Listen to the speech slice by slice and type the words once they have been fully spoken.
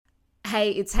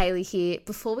Hey, it's Hayley here.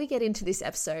 Before we get into this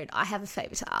episode, I have a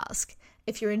favour to ask.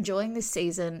 If you're enjoying this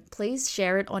season, please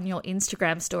share it on your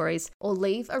Instagram stories or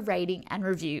leave a rating and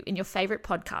review in your favourite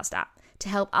podcast app to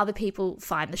help other people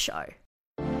find the show.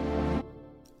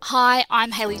 Hi,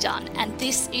 I'm Hayley Dunn, and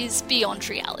this is Beyond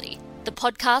Reality, the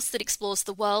podcast that explores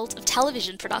the world of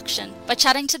television production by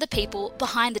chatting to the people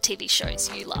behind the TV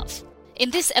shows you love. In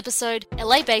this episode,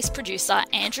 LA-based producer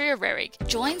Andrea Rerig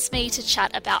joins me to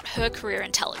chat about her career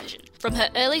in television, from her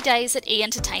early days at E!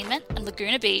 Entertainment and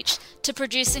Laguna Beach to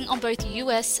producing on both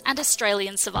US and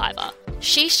Australian Survivor.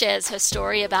 She shares her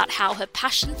story about how her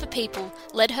passion for people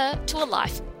led her to a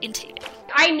life in TV.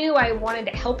 I knew I wanted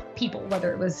to help people,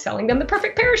 whether it was selling them the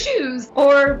perfect pair of shoes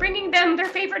or bringing them their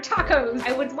favorite tacos.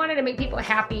 I wanted to make people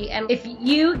happy. And if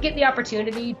you get the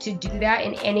opportunity to do that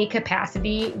in any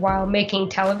capacity while making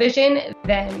television,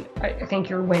 then I think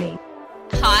you're winning.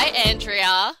 Hi,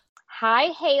 Andrea. Hi,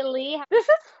 Hayley. This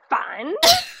is fun.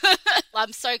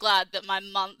 I'm so glad that my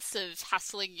months of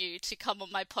hassling you to come on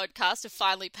my podcast have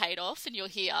finally paid off and you're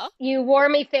here. You wore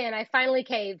me thin. I finally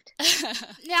caved.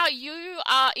 Now, you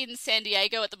are in San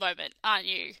Diego at the moment, aren't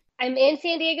you? I'm in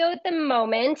San Diego at the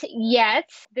moment, yes.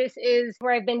 This is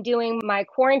where I've been doing my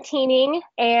quarantining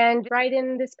and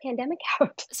riding this pandemic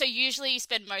out. So usually you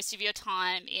spend most of your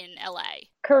time in LA.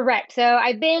 Correct. So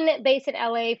I've been based in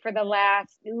LA for the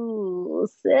last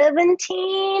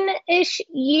 17-ish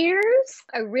years.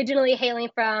 Originally hailing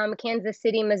from Kansas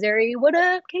City, Missouri. What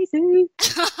up, Casey?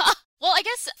 Well, I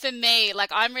guess for me,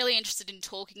 I'm really interested in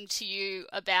talking to you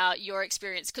about your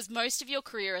experience because most of your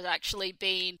career has actually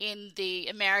been in the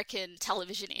American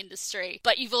television industry,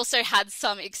 but you've also had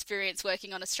some experience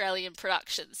working on Australian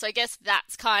productions. So I guess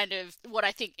that's kind of what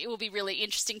I think it will be really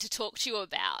interesting to talk to you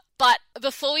about. But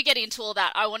before we get into all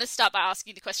that, I want to start by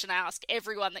asking the question I ask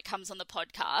everyone that comes on the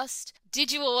podcast.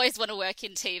 Did you always want to work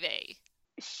in TV?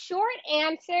 Short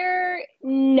answer,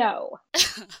 no.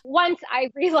 Once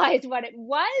I realized what it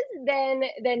was, then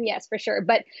yes, for sure.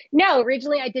 But no,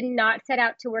 originally I did not set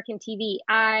out to work in TV.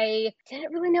 I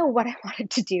didn't really know what I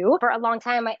wanted to do. For a long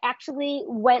time, I actually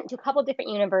went to a couple different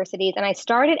universities and I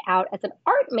started out as an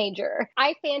art major.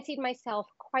 I fancied myself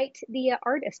quite the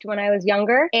artist when I was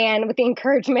younger, and with the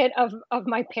encouragement of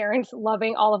my parents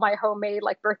loving all of my homemade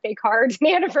birthday cards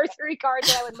and anniversary cards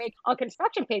that I would make on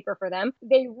construction paper for them,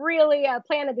 they really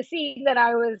planted the seed that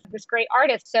I was this great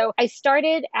artist. So I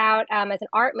started out as an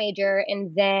art major,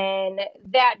 and then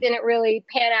that didn't really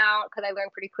pan out because I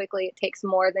learned pretty quickly it takes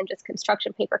more than just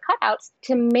construction paper cutouts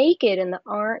to make it in the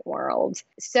art world.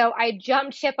 So I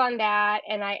jumped ship on that,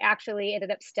 and I actually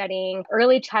ended up studying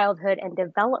early childhood and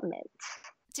development.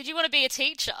 Did you want to be a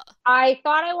teacher? I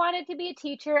thought I wanted to be a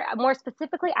teacher. More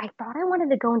specifically, I thought I wanted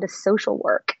to go into social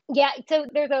work. Yeah, so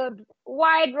there's a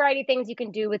wide variety of things you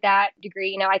can do with that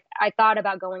degree. I thought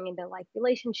about going into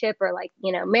relationship or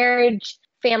marriage,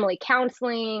 family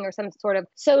counseling or some sort of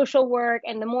social work.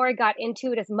 And the more I got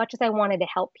into it, as much as I wanted to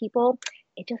help people,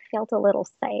 it just felt a little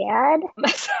sad.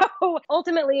 So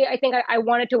ultimately, I think I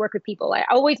wanted to work with people. I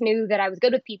always knew that I was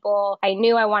good with people. I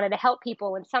knew I wanted to help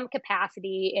people in some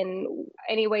capacity in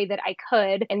any way that I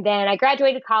could. And then I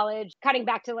graduated college, cutting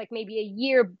back to maybe a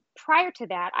year prior to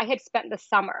that, I had spent the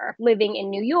summer living in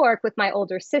New York with my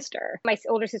older sister. My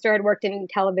older sister had worked in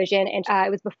television, and it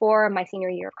was before my senior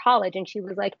year of college. And she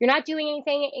was like, "You're not doing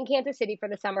anything in Kansas City for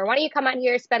the summer. Why don't you come out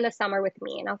here, spend the summer with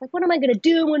me?" And I was like, "What am I going to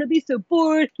do? I'm going to be so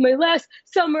bored. It's my last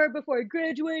summer before I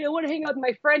graduate. I want to hang out with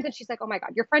my friends." And she's like, "Oh my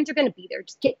God, your friends are going to be there.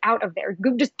 Just get out of there.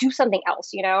 Go, just do something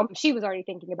else." She was already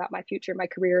thinking about my future, my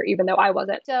career, even though I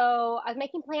wasn't. So I was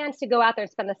making plans to go out there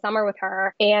and spend the summer with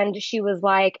her. And she was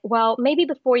like, "Well, maybe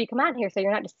before you come out here, so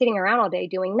you're not just sitting around all day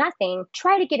doing nothing,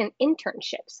 try to get an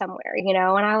internship somewhere," And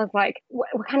I was like,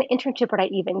 what kind of internship would I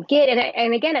even get?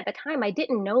 And again, at the time, I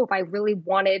didn't know if I really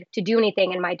wanted to do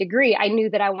anything in my degree. I knew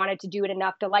that I wanted to do it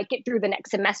enough to get through the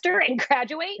next semester and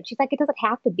graduate. And she's like, "It doesn't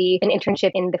have to be an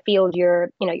internship in the field you're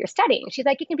studying." She's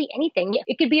like, "It can be anything.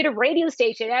 It could be at a radio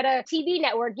station, at a TV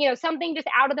network, something just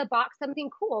out of the box, something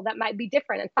cool that might be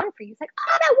different and fun for you." It's like,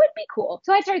 "Oh, that would be cool."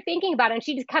 So I started thinking about it, and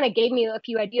she just kind of gave me a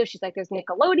few ideas. She's like, "There's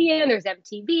Nickelodeon, there's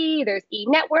MTV, there's E!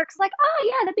 Networks." Like, "Oh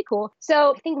yeah, that'd be cool."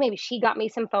 So I think maybe she got me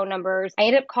some phone numbers. I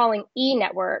ended up calling E!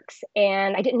 Networks,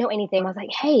 and I didn't know anything. I was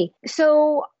like, "Hey,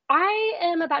 so I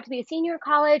am about to be a senior in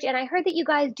college, and I heard that you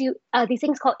guys do these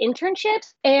things called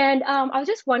internships. And I was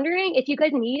just wondering if you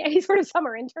guys need any sort of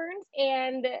summer interns."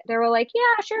 And they were like,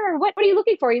 "Yeah, sure. What are you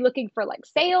looking for? Are you looking for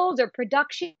sales or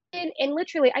production?" And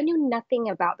literally, I knew nothing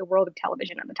about the world of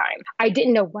television at the time. I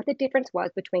didn't know what the difference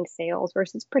was between sales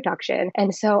versus production.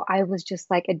 And so I was just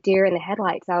like a deer in the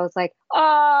headlights. I was like,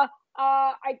 I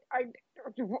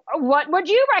what would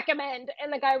you recommend?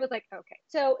 And the guy was like, okay.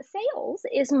 So sales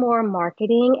is more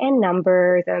marketing and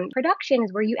numbers, and production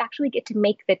is where you actually get to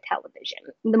make the television,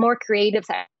 the more creative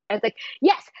side. I was like,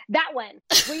 yes, that one.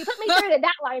 Will you put me through to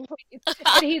that line, please?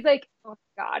 And he's like, oh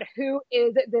my God, who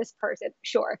is this person?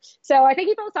 Sure. So I think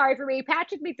he felt sorry for me,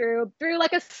 patched me through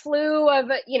like a slew of,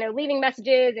 leaving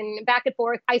messages and back and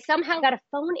forth. I somehow got a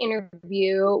phone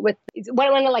interview with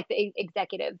one of like the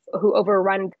executives who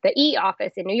overrun the E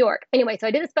office in New York. Anyway, so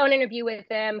I did this phone interview with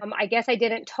him. I guess I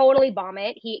didn't totally bomb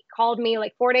it. He called me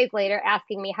like 4 days later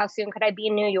asking me how soon could I be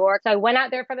in New York. So I went out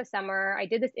there for the summer. I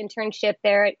did this internship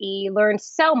there at E, learned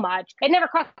so much. It never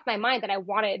crossed my mind that I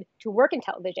wanted to work in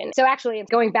television. So actually,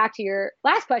 going back to your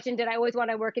last question, did I always want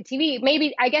to work in TV?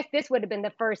 Maybe, I guess this would have been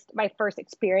my first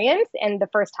experience and the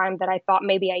first time that I thought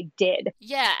maybe I did.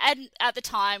 Yeah. And at the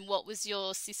time, what was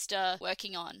your sister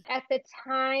working on? At the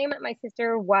time, my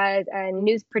sister was a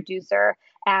news producer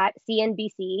at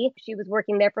CNBC. She was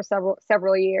working there for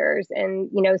several years. And,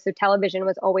 so television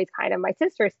was always kind of my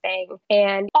sister's thing.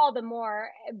 And all the more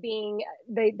being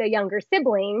the younger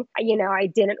sibling, I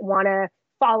didn't want to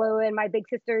follow in my big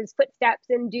sister's footsteps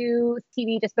and do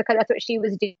TV just because that's what she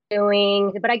was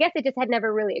doing. But I guess it just had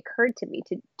never really occurred to me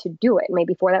to do it,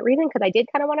 maybe for that reason, because I did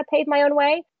kind of want to pave my own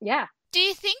way. Yeah. Do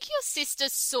you think your sister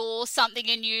saw something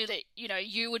in you that,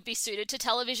 you would be suited to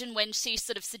television when she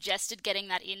sort of suggested getting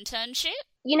that internship?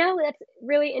 That's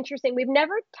really interesting. We've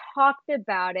never talked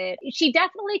about it. She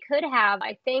definitely could have.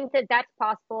 I think that that's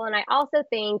possible. And I also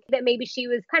think that maybe she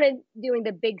was kind of doing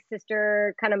the big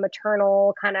sister, kind of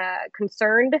maternal, kind of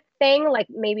concerned thing. Like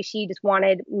maybe she just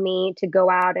wanted me to go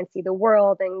out and see the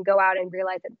world and go out and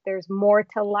realize that there's more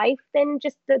to life than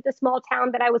just the small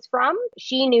town that I was from.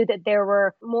 She knew that there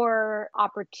were more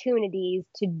opportunities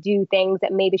to do things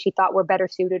that maybe she thought were better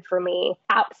suited for me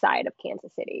outside of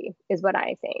Kansas City, is what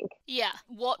I think. Yeah.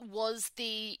 What was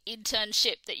the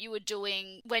internship that you were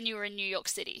doing when you were in New York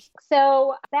City?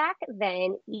 So back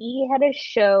then, E had a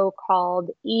show called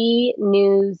E!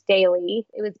 News Daily.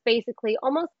 It was basically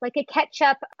almost like a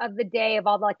catch-up of the day of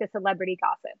all the celebrity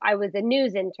gossip. I was a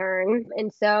news intern,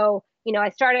 and so I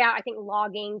started out, I think,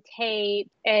 logging tape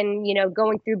and,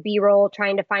 going through B-roll,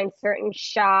 trying to find certain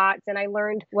shots. And I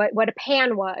learned what a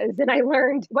pan was, and I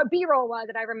learned what B-roll was.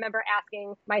 And I remember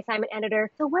asking my assignment editor,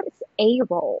 so what is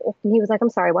A-roll? And he was like, I'm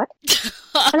sorry, what?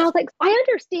 And I was like, I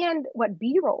understand what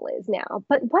B-roll is now,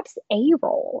 but what's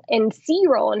A-roll and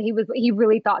C-roll? And he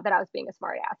really thought that I was being a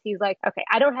smart ass. He's like, okay,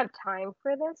 I don't have time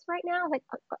for this right now. I was like,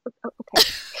 okay.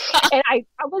 And I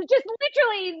was just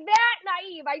literally that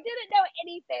naive. I didn't know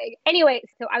anything. Anyway,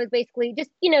 so I was basically just,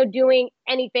 doing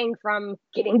anything from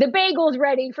getting the bagels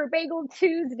ready for Bagel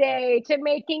Tuesday to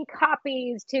making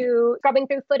copies to scrubbing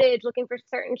through footage, looking for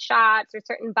certain shots or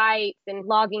certain bites and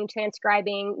logging,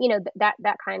 transcribing,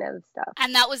 that kind of stuff.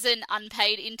 And that was an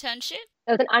unpaid internship?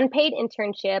 It was an unpaid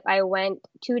internship. I went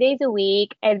 2 days a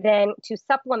week, and then to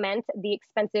supplement the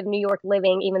expensive New York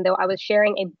living, even though I was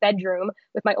sharing a bedroom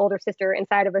with my older sister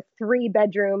inside of a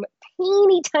 3-bedroom,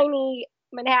 teeny tiny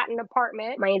Manhattan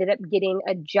apartment, I ended up getting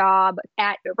a job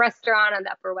at a restaurant on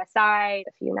the Upper West Side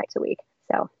a few nights a week.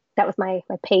 So that was my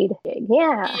paid gig.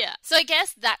 Yeah. Yeah. So I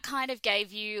guess that kind of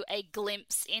gave you a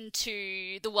glimpse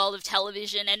into the world of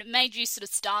television, and it made you sort of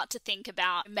start to think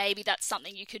about maybe that's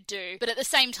something you could do. But at the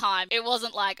same time, it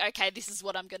wasn't like, okay, this is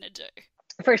what I'm going to do.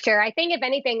 For sure. I think if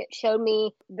anything, it showed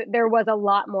me that there was a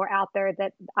lot more out there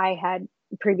that I had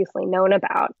previously known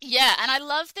about. Yeah, and I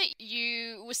love that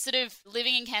you were sort of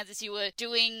living in Kansas, you were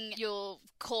doing your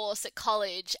course at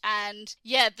college, and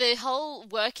yeah, the whole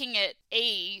working at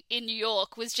E in New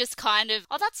York was just kind of,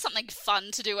 that's something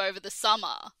fun to do over the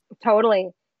summer.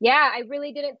 Totally. Yeah, I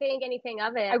really didn't think anything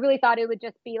of it. I really thought it would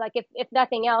just be like, if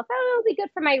nothing else, it'll be good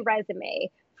for my resume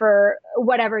for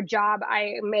whatever job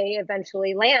I may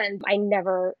eventually land. I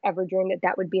never, ever dreamed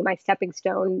that would be my stepping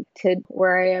stone to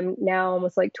where I am now,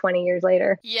 almost like 20 years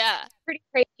later. Yeah. Pretty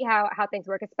crazy how things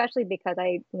work, especially because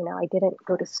I didn't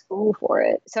go to school for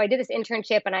it. So I did this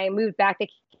internship and I moved back to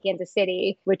Kansas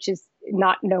City, which is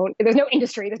not known. There's no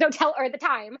industry. There's no at the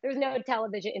time, there's no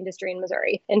television industry in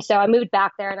Missouri. And so I moved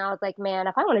back there and I was like, man,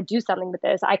 if I want to do something with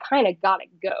this, I kind of got to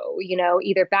go,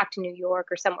 either back to New York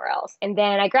or somewhere else. And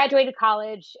then I graduated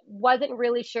college, wasn't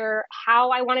really sure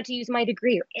how I wanted to use my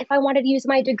degree or if I wanted to use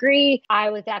my degree. I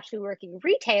was actually working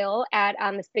retail at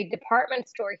this big department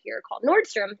store here called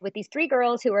Nordstrom with these 3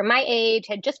 girls who were my age,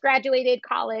 had just graduated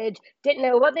college, didn't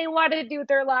know what they wanted to do with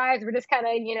their lives, were just kind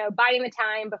of, biding the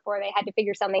time before they had to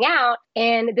figure something out.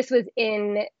 And this was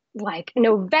in like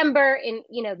November in,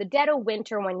 the dead of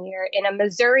winter one year in a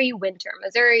Missouri winter.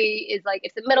 Missouri is like,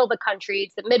 it's the middle of the country.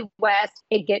 It's the Midwest.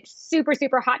 It gets super,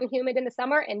 super hot and humid in the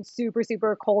summer and super,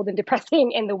 super cold and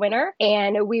depressing in the winter.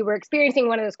 And we were experiencing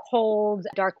one of those cold,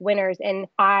 dark winters. And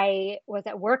I was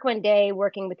at work one day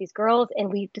working with these girls,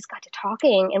 and we just got to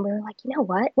talking, and we were like, you know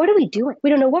what are we doing? We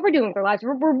don't know what we're doing with our lives.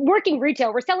 We're working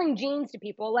retail. We're selling jeans to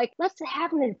people. Like, let's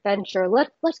have an adventure.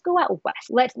 Let's go out west.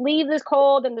 Let's leave this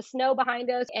cold and the snow behind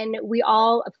us. And we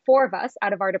all, 4 of us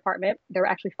out of our department, there were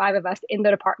actually 5 of us in the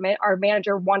department. Our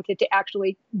manager wanted to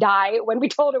actually die when we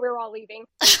told her we were all leaving.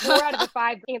 4 out of the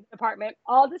 5 in the department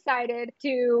all decided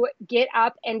to get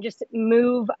up and just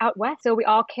move out west. So we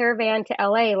all caravan to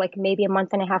LA like maybe a month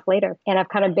and a half later. And I've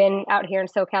kind of been out here in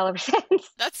SoCal ever since.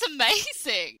 That's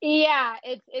amazing. Yeah,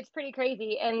 it's pretty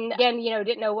crazy. And again,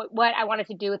 didn't know what I wanted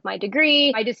to do with my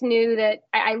degree. I just knew that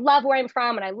I love where I'm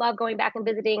from, and I love going back and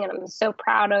visiting. And I'm so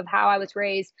proud of how I was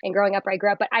raised and growing up where I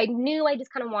grew up. But I knew I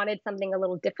just kind of wanted something a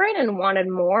little different and wanted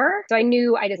more. So I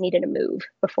knew I just needed to move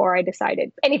before I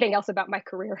decided anything else about my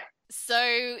career.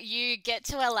 So you get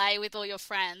to LA with all your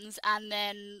friends, and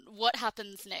then what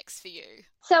happens next for you?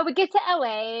 So we get to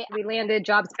LA. We landed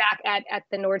jobs back at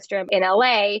the Nordstrom in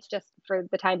LA, just for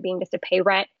the time being, just to pay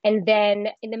rent. And then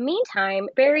in the meantime,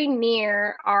 very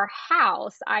near our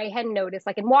house, I had noticed,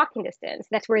 like in walking distance,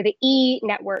 that's where the E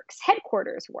Network's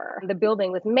headquarters were. The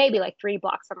building was maybe like 3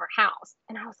 blocks from our house.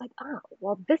 And I was like, oh,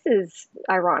 well, this is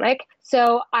ironic.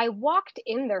 So I walked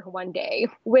in there one day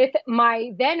with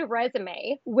my then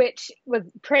resume, which was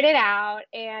printed out,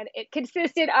 and it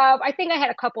consisted of, I think I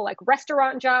had a couple like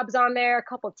restaurant jobs on there, a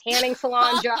couple tanning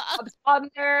salon jobs on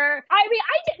there. I mean,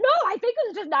 I didn't know. I think it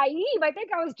was just naive. I think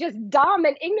I was just dumb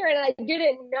and ignorant, and I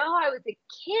didn't know I was a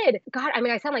kid. God, I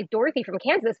mean, I sound like Dorothy from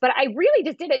Kansas, but I really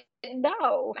just didn't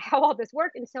know how all this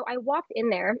worked. And so I walked in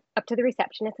there up to the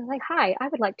receptionist and was like, hi, I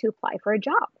would like to apply for a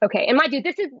job. Okay. And mind you,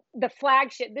 this is the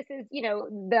flagship. This is,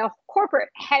 the corporate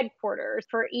headquarters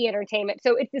for E Entertainment.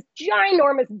 So it's this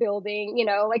ginormous building,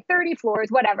 like 30 floors,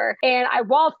 whatever. And I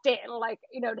waltzed in, like,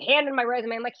 handed my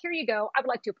resume. I'm like, here you go. I would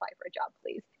like to apply for a job,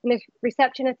 please. And the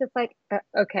receptionist is like,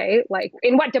 okay, like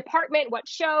in what department, what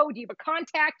show? Do you have a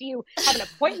contact? Do you have an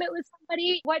appointment with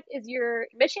somebody? What is your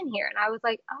mission here? And I was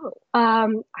like,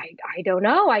 I don't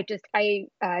know. I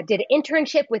did an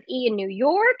internship with E in New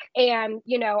York, and,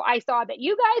 I saw that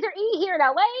you guys are E here in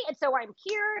LA, and so I'm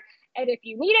here. And if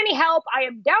you need any help, I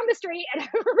am down the street and I'm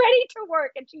ready to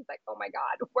work. And she's like, oh my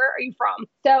God, where are you from?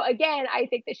 So again, I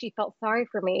think that she felt sorry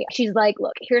for me. She's like,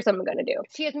 look, here's what I'm going to do.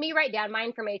 She has me write down my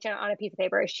information on a piece of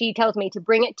paper. She tells me to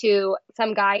bring it to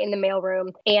some guy in the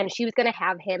mailroom, and she was going to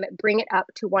have him bring it up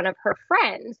to one of her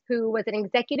friends who was an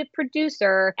executive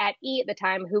producer at E at the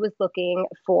time, who was looking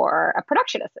for a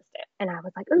production assistant. And I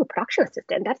was like, ooh, production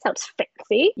assistant. That sounds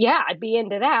fancy. Yeah, I'd be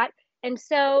into that. And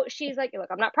so she's like, look,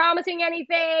 I'm not promising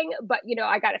anything, but,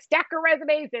 I got a stack of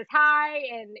resumes this high,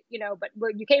 and, but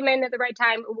you came in at the right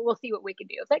time. We'll see what we can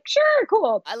do. It's like, sure,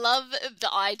 cool. I love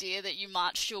the idea that you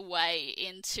marched your way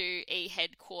into E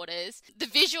headquarters. The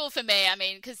visual for me, I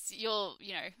mean, because you're,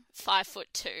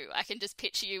 5'2", I can just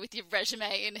picture you with your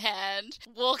resume in hand,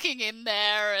 walking in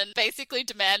there and basically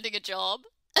demanding a job.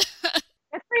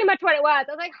 That's pretty much what it was.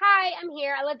 I was like, hi, I'm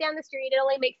here. I live down the street. It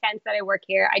only makes sense that I work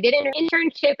here. I did an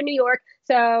internship in New York,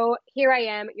 so here I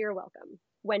am. You're welcome.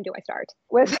 When do I start?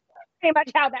 Was pretty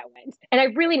much how that went. And I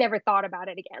really never thought about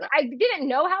it again. I didn't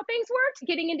know how things worked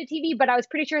getting into TV, but I was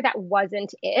pretty sure that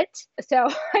wasn't it. So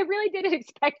I really didn't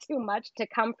expect too much to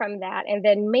come from that. And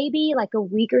then maybe like a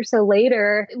week or so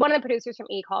later, one of the producers from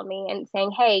E called me and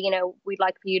saying, hey, we'd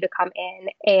like for you to come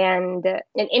in and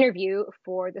an interview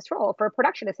for this role, for a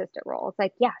production assistant role. It's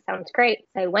like, yeah, sounds great.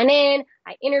 So I went in,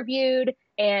 I interviewed,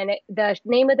 and the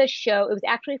name of the show, it was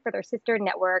actually for their sister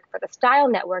network, for the Style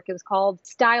Network. It was called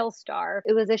Style Star.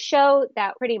 It was a show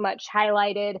that pretty much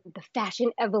highlighted the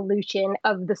fashion evolution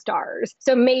of the stars.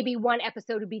 So maybe one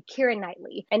episode would be Keira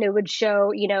Knightley, and it would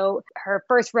show, her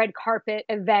first red carpet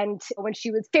event when she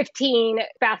was 15,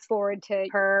 fast forward to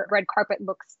her red carpet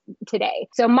looks today.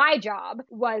 So my job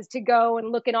was to go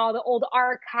and look in all the old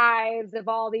archives of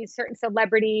all these certain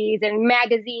celebrities and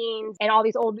magazines and all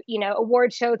these old,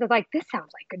 award shows. I was like, this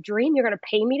sounds like a dream. You're going to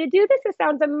pay me to do this? It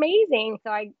sounds amazing.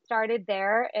 So I started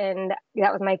there, and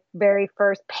that was my very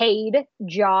first paid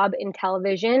job in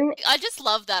television. I just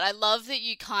love that. I love that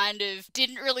you kind of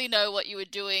didn't really know what you were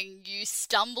doing. You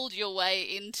stumbled your way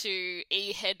into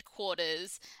E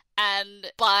headquarters,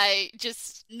 and by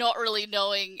just not really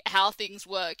knowing how things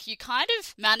work, you kind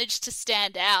of managed to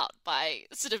stand out by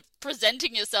sort of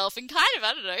presenting yourself and kind of,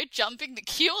 I don't know, jumping the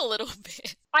queue a little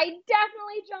bit. I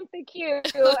definitely jumped the queue.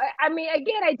 I mean,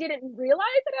 again, I didn't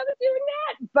realize that I was doing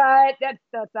that, but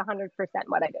that's 100%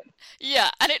 what I did. Yeah,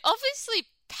 and it obviously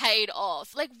paid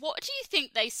off. Like, what do you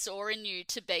think they saw in you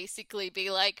to basically be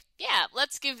like, yeah,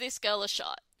 let's give this girl a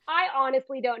shot? I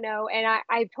honestly don't know. And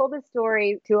I've told this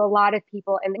story to a lot of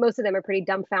people, and most of them are pretty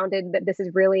dumbfounded that this is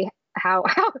really how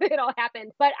it all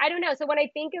happened. But I don't know. So when I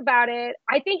think about it,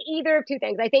 I think either of two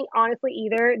things. I think honestly,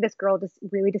 either this girl just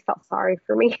really just felt sorry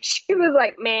for me. She was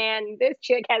like, man, this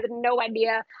chick has no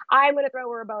idea. I'm going to throw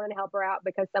her a bone and help her out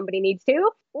because somebody needs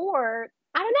to. Or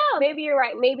I don't know. Maybe you're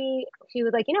right. Maybe she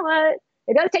was like, you know what?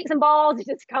 It does take some balls to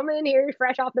just come in here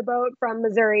fresh off the boat from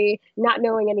Missouri, not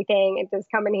knowing anything, and just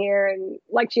come in here and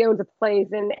like she owns a place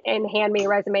and hand me a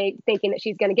resume thinking that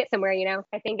she's going to get somewhere, you know?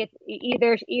 I think it's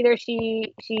either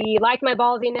she liked my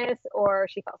ballsiness or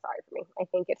she felt sorry for me. I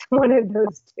think it's one of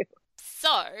those two.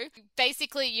 So,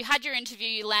 basically, you had your interview,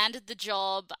 you landed the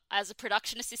job as a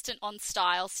production assistant on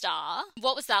Style Star.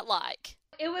 What was that like?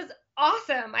 It was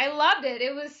awesome. I loved it.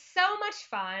 It was so much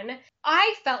fun.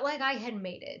 I felt like I had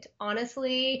made it,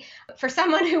 honestly. For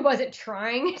someone who wasn't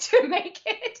trying to make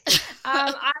it,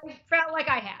 I felt like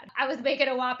I had. I was making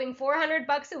a whopping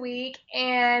 $400 a week,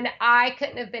 and I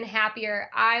couldn't have been happier.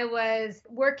 I was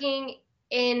working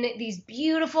in these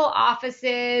beautiful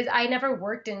offices. I never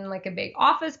worked in like a big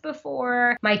office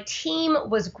before. My team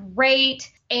was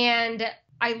great, and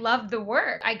I loved the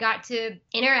work. I got to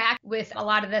interact with a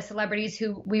lot of the celebrities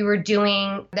who we were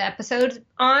doing the episodes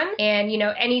on. And, you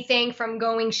know, anything from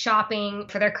going shopping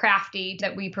for their crafty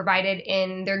that we provided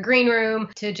in their green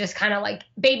room to just kind of like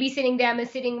babysitting them and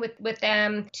sitting with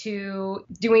them to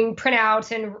doing printouts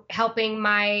and helping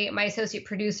my associate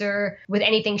producer with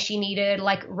anything she needed,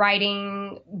 like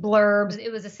writing blurbs.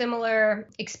 It was a similar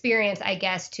experience, I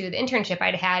guess, to the internship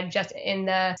I'd had, just in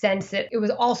the sense that it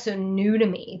was also new to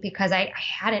me because I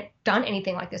hadn't done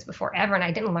anything like this before ever, and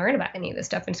I didn't learn about any of this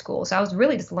stuff in school. So I was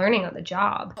really just learning on the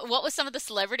job. What were some of the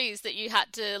celebrities that you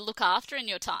had to look after in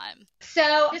your time?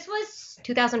 So this was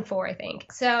 2004, I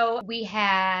think. So we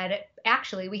had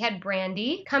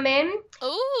Brandy come in.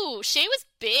 Ooh, she was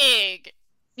big.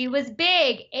 She was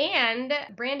big, and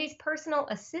Brandy's personal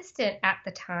assistant at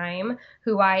the time,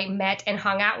 who I met and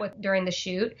hung out with during the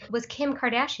shoot, was Kim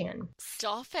Kardashian.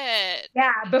 Stop it.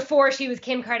 Yeah, before she was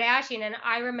Kim Kardashian. And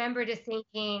I remember just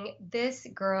thinking, this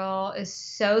girl is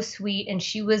so sweet, and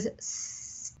she was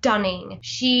stunning.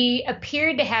 She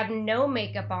appeared to have no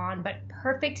makeup on, but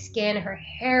perfect skin. Her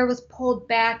hair was pulled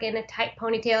back in a tight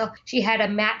ponytail. She had a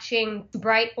matching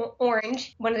bright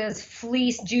orange, one of those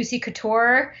fleece juicy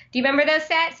couture. Do you remember those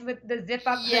sets with the zip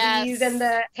up hoodies and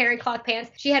the terry cloth pants?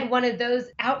 She had one of those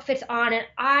outfits on, and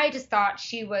I just thought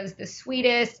she was the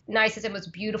sweetest, nicest, and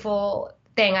most beautiful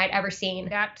thing I'd ever seen.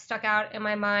 That stuck out in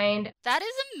my mind. That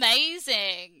is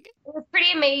amazing. It was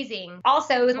pretty amazing.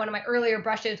 Also, it was one of my earlier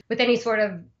brushes with any sort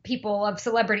of people of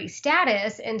celebrity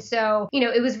status. And so, you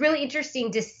know, it was really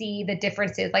interesting to see the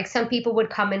differences. Like some people would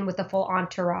come in with a full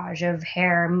entourage of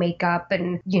hair, makeup,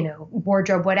 and, you know,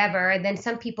 wardrobe, whatever. And then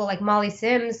some people like Molly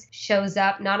Sims shows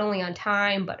up not only on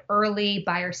time, but early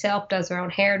by herself, does her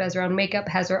own hair, does her own makeup,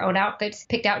 has her own outfits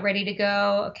picked out, ready to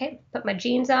go. Okay, put my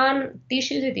jeans on. These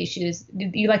shoes are these shoes. Do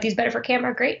you like these better for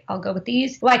camera? Great. I'll go with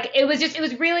these. Like, it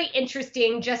was really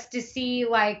interesting just to see,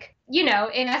 like, you know,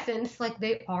 in essence, like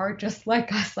they are just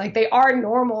like us, like they are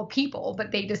normal people,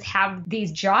 but they just have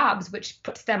these jobs, which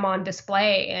puts them on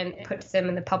display and puts them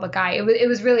in the public eye. It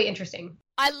was really interesting.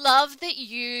 I love that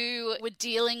you were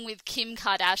dealing with Kim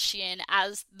Kardashian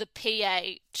as the PA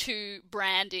to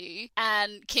Brandy,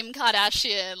 and Kim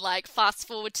Kardashian, like, fast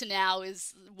forward to now,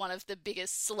 is one of the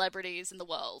biggest celebrities in the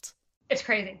world. It's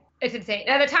crazy. It's insane.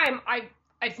 At the time, I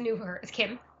just knew her as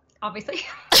Kim, obviously.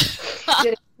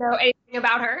 Didn't know anything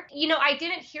about her. You know, I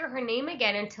didn't hear her name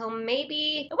again until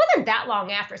maybe, it wasn't that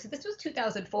long after. So this was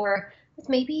 2004. It was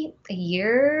maybe a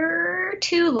year or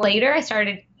two later, I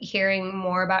started hearing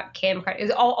more about Kim. It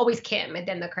was always Kim, and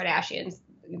then the Kardashians.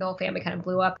 The whole family kind of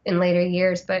blew up in later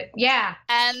years, but yeah.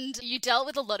 And you dealt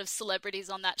with a lot of celebrities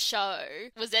on that show.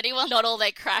 Was anyone not all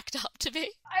they cracked up to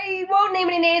be? I won't name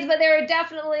any names, but there are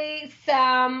definitely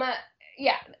some.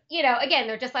 Yeah, you know, again,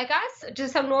 they're just like us.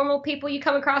 Just some normal people you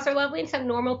come across are lovely, and some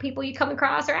normal people you come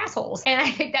across are assholes. And I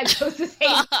think that goes the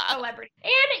same with celebrity.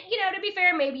 And, you know, to be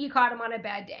fair, maybe you caught them on a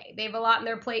bad day. They have a lot on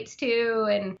their plates too,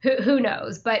 and who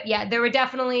knows? But yeah, there were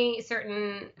definitely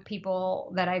certain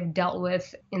people that I've dealt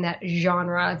with in that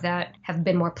genre that have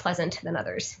been more pleasant than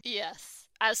others. Yes.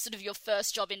 As sort of your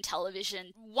first job in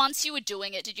television, once you were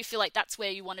doing it, did you feel like that's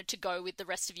where you wanted to go with the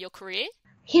rest of your career?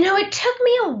 It took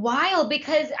me a while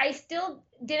because I still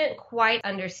didn't quite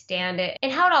understand it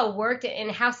and how it all worked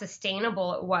and how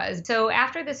sustainable it was. So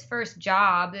after this first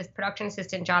job, this production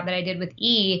assistant job that I did with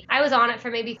E, I was on it for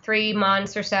maybe 3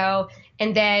 months or so.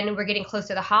 And then we're getting close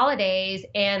to the holidays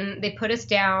and they put us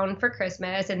down for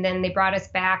Christmas and then they brought us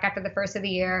back after the first of the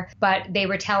year. But they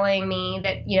were telling me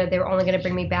that, they were only going to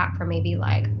bring me back for maybe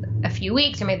like a few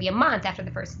weeks or maybe a month after the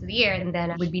first of the year. And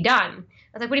then we'd be done.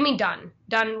 I was like, what do you mean done?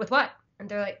 Done with what? And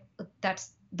they're like,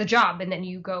 that's the job. And then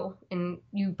you go and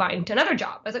you find another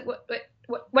job. I was like,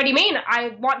 what do you mean?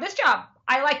 I want this job.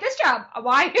 I like this job.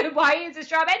 Why is this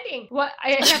job ending?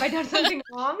 Have I done something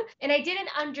wrong? And I didn't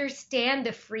understand the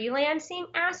freelancing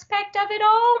aspect of it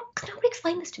all. Nobody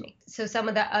explained this to me. So some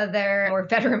of the other more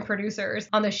veteran producers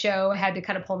on the show had to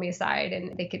kind of pull me aside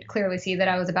and they could clearly see that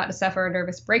I was about to suffer a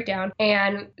nervous breakdown.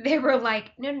 And they were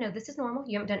like, no, this is normal.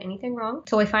 You haven't done anything wrong.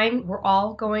 Totally fine. We're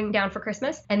all going down for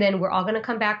Christmas and then we're all going to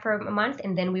come back for a month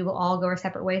and then we will all go our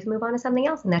separate ways and move on to something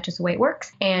else. And that's just the way it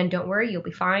works. And don't worry, you'll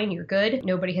be fine. You're good.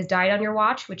 Nobody has died on your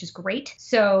watch, which is great.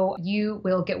 So you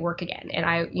will get work again. And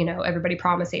everybody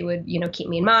promised they would, keep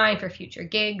me in mind for future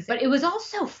gigs. But it was all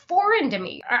so foreign to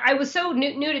me. I was so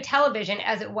new to television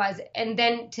as it was. And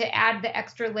then to add the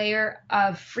extra layer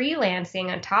of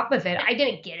freelancing on top of it, I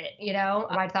didn't get it,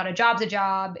 I thought a job's a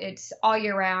job. It's all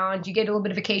year round. You get a little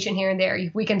bit of vacation here and there,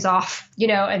 weekends off,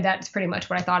 and that's pretty much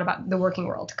what I thought about the working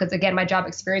world. Because again, my job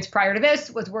experience prior to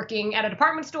this was working at a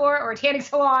department store or a tanning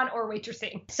salon or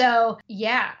waitressing. So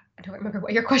yeah. I don't remember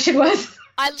what your question was.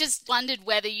 I just wondered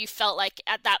whether you felt like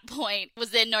at that point, was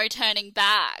there no turning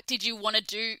back? Did you want to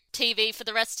do TV for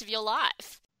the rest of your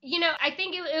life? I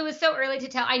think it was so early to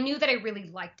tell. I knew that I really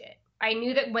liked it. I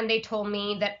knew that when they told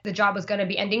me that the job was going to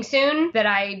be ending soon, that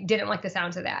I didn't like the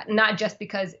sounds of that. Not just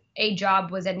because a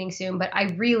job was ending soon, but I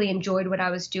really enjoyed what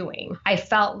I was doing. I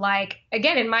felt like,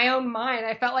 again, in my own mind,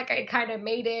 I felt like I kind of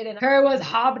made it and I was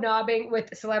hobnobbing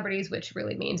with celebrities, which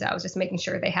really means I was just making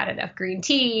sure they had enough green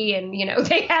tea and,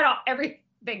 they had everything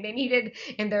they needed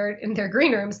in their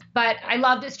green rooms. But I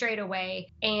loved it straight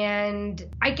away. And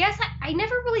I guess I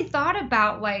never really thought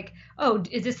about like, oh,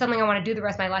 is this something I want to do the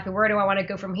rest of my life? And where do I want to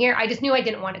go from here? I just knew I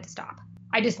didn't want it to stop.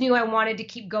 I just knew I wanted to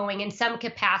keep going in some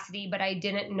capacity, but I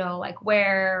didn't know like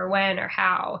where, when, or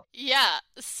how. Yeah.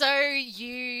 So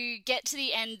you get to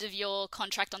the end of your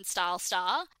contract on Style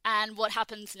Star, and what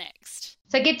happens next?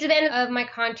 So I get to the end of my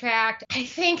contract. I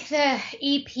think the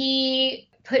EP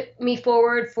put me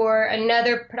forward for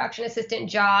another production assistant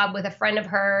job with a friend of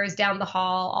hers down the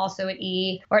hall, also at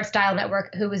E or at Style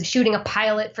Network, who was shooting a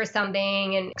pilot for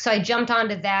something. And so I jumped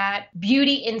onto that.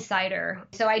 Beauty Insider.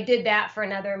 So I did that for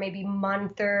another maybe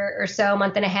month or so,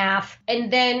 month and a half.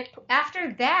 And then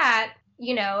after that,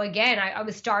 again, I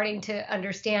was starting to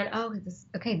understand,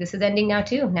 this is ending now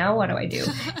too. Now what do I do?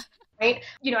 Right?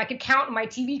 I could count my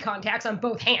TV contacts on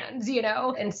both hands,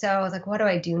 And so I was like, what do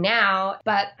I do now?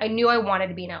 But I knew I wanted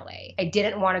to be in LA. I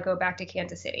didn't want to go back to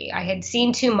Kansas City. I had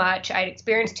seen too much. I'd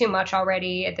experienced too much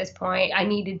already at this point. I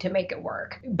needed to make it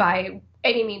work by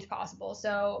any means possible.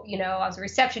 So, I was a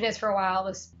receptionist for a while,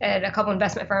 was at a couple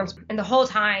investment firms. And the whole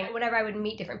time, whenever I would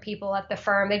meet different people at the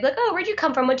firm, they'd be like, oh, where'd you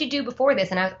come from? What'd you do before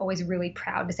this? And I was always really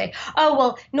proud to say, oh,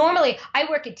 well, normally I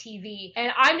work at TV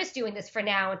and I'm just doing this for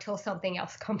now until something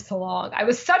else comes along. I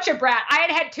was such a brat. I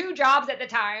had 2 jobs at the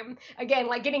time. Again,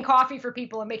 like getting coffee for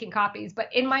people and making copies. But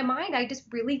in my mind, I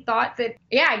just really thought that,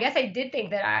 I guess I did think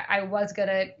that I was going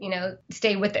to,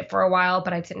 stay with it for a while,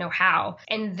 but I didn't know how.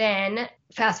 And then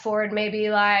fast forward maybe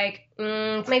 5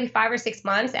 or 6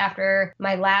 months after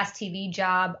my last TV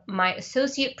job, my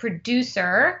associate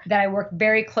producer that I worked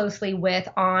very closely with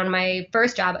on my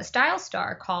first job at Style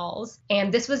Star calls.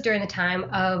 And this was during the time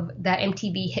of the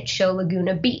MTV hit show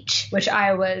Laguna Beach, which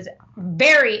I was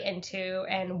very into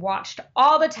and watched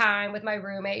all the time with my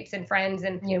roommates and friends.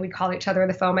 And, we'd call each other on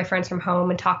the phone, my friends from home,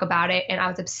 and talk about it. And I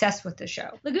was obsessed with the show.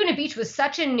 Laguna Beach was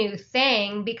such a new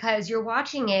thing because you're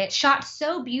watching it shot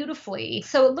so beautifully.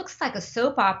 So it looks like a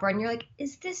soap opera and you're like,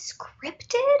 is this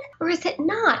scripted or is it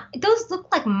not? Those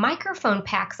look like microphone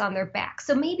packs on their back.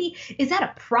 So maybe, is that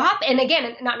a prop? And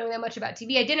again, not knowing that much about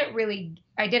TV, I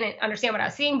didn't understand what I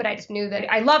was seeing, but I just knew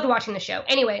that I loved watching the show.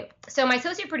 Anyway, so my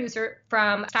associate producer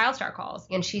from Style Star calls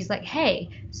and she's like, hey,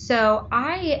 so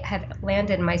I have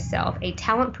landed myself a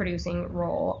talent producing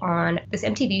role on this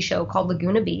MTV show called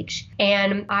Laguna Beach,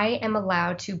 and I am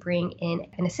allowed to bring in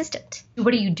an assistant.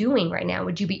 What are you doing right now?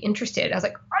 Would you be interested? I was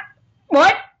like,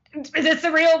 what? Is this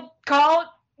a real call?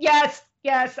 Yes,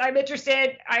 I'm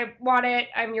interested. I want it.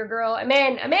 I'm your girl. I'm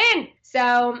in.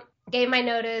 So gave my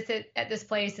notice at this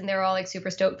place, and they were all like super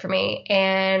stoked for me.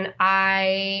 And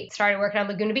I started working on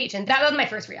Laguna Beach, and that was my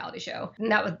first reality show.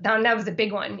 And that was a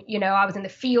big one. You know, I was in the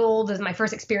field. It was my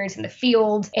first experience in the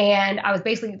field. And I was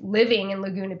basically living in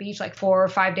Laguna Beach like 4 or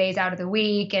 5 days out of the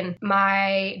week. And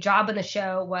my job on the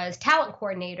show was talent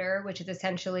coordinator, which is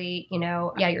essentially, you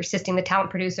know, you're assisting the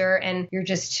talent producer and you're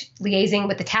just liaising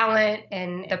with the talent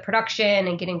and the production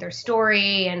and getting their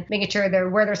story and making sure they're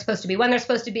where they're supposed to be, when they're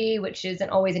supposed to be, which isn't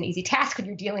always an easy task when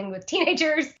you're dealing with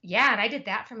teenagers. Yeah, and I did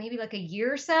that for maybe like a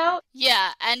year or so.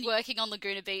 Yeah, and working on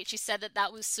Laguna Beach, you said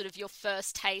that was sort of your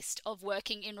first taste of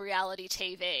working in reality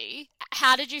TV.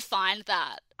 How did you find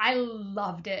that? I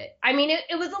loved it. I mean,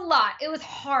 it was a lot. It was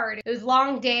hard. It was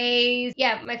long days.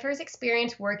 Yeah, my first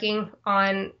experience working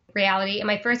on reality and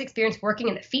my first experience working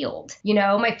in the field, you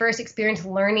know, my first experience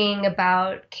learning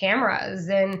about cameras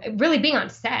and really being on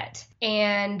set.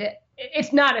 And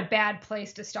it's not a bad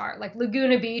place to start. Like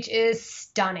Laguna Beach is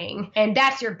stunning, and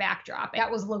that's your backdrop. That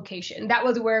was location. That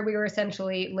was where we were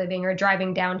essentially living or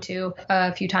driving down to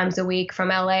a few times a week from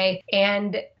LA.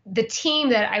 And the team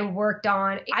that I worked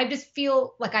on, I just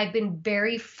feel like I've been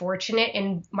very fortunate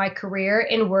in my career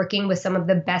in working with some of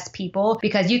the best people,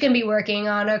 because you can be working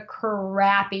on a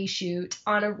crappy shoot,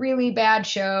 on a really bad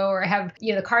show, or have,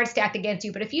 you know, the cards stacked against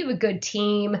you. But if you have a good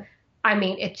team, I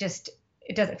mean, it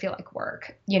doesn't feel like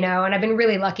work, you know, and I've been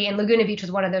really lucky. And Laguna Beach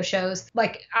was one of those shows.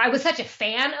 Like, I was such a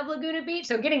fan of Laguna Beach,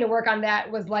 so getting to work on that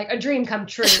was like a dream come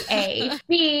true, A.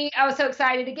 B, I was so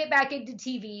excited to get back into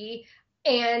TV.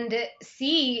 And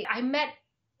C, I met,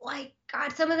 like,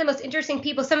 God, some of the most interesting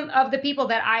people, some of the people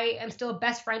that I am still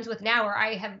best friends with now, or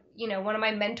I have, you know, one of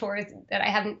my mentors that I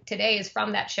have today is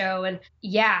from that show. And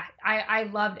yeah, I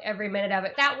loved every minute of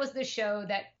it. That was the show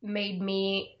that made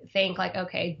me think like,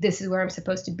 okay, this is where I'm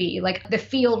supposed to be. Like the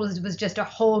field was just a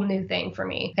whole new thing for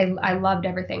me. I loved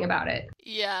everything about it.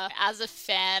 Yeah, as a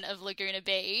fan of Laguna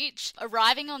Beach,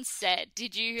 arriving on set,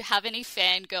 did you have any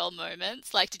fangirl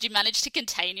moments? Like, did you manage to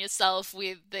contain yourself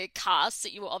with the cast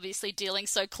that you were obviously dealing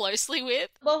so closely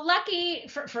with? Well, lucky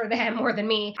for them more than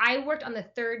me, I worked on the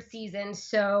 3rd season.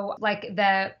 So like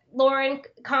the Lauren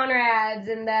Conrads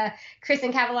and the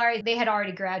Kristen Cavallari, they had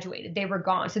already graduated. They were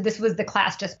gone. So this was the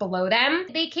class just below them.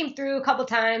 They came through a couple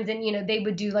times and, you know, they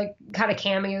would do like kind of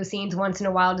cameo scenes once in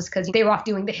a while just because they were off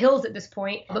doing The Hills at this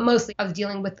point. But mostly I was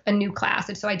dealing with a new class.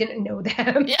 And so I didn't know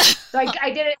them. Yeah. So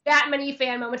I didn't that many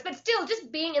fan moments. But still,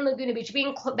 just being in Laguna Beach,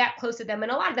 being that close to them.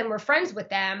 And a lot of them were friends with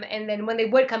them. And then when they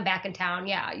would come back in town,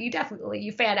 yeah, you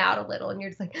fan out a little. And you're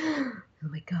just like, oh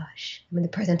my gosh, I'm in the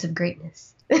presence of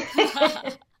greatness.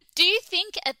 Do you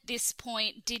think at this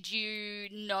point, did you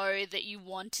know that you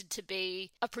wanted to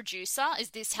be a producer? Is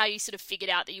this how you sort of figured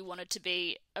out that you wanted to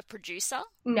be a producer?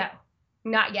 No,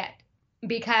 not yet.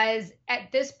 Because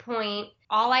at this point,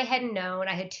 all I had known,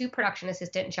 I had 2 production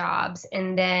assistant jobs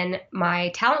and then my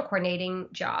talent coordinating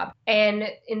job. And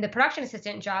in the production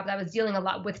assistant job, I was dealing a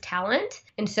lot with talent.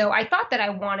 And so I thought that I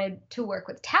wanted to work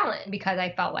with talent because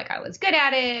I felt like I was good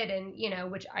at it. And, you know,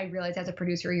 which I realized as a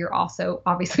producer, you're also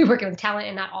obviously working with talent,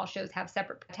 and not all shows have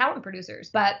separate talent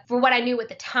producers. But for what I knew at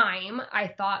the time, I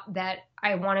thought that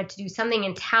I wanted to do something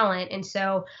in talent. And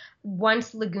so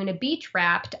once Laguna Beach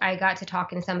wrapped, I got to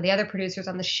talking to some of the other producers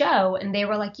on the show, and they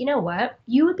were like, you know what?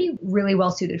 You would be really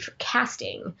well suited for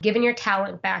casting, given your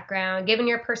talent background, given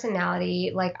your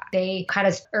personality. Like, they kind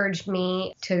of urged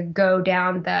me to go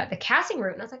down the casting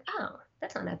route. And I was like, oh,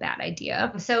 that's not a bad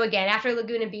idea. So again, after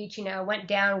Laguna Beach, you know,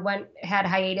 had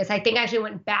hiatus. I think I actually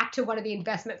went back to one of the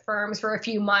investment firms for a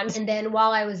few months. And then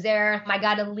while I was there, I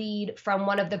got a lead from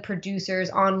one of the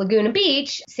producers on Laguna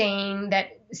Beach saying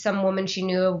that some woman she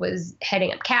knew was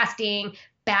heading up casting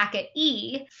back at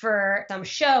E for some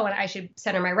show, and I should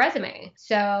send her my resume.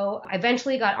 So I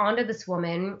eventually got onto this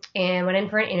woman and went in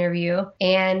for an interview,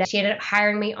 and she ended up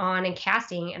hiring me on and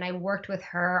casting, and I worked with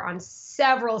her on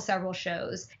several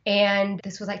shows. And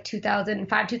this was like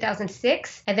 2005,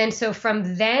 2006. And then so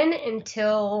from then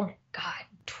until, God,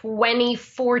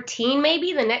 2014,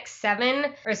 maybe the next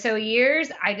 7 or so years,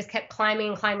 I just kept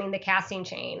climbing the casting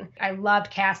chain. I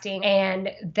loved casting, and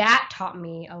that taught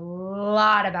me a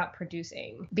lot about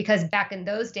producing, because back in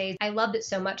those days, I loved it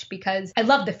so much because I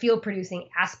loved the field producing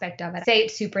aspect of it. Say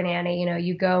it's Super Nanny, you know,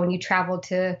 you go and you travel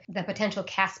to the potential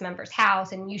cast member's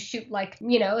house and you shoot like,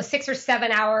 you know, a 6 or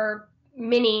 7 hour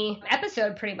mini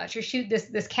episode. Pretty much you shoot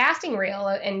this casting reel,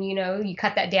 and you know, you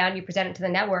cut that down, you present it to the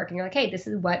network, and you're like, hey, this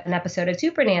is what an episode of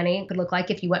Super Nanny could look like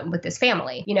if you went with this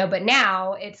family, you know. But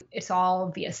now it's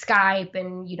all via Skype,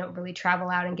 and you don't really travel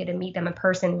out and get to meet them in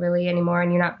person really anymore,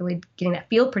 and you're not really getting that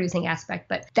field producing aspect.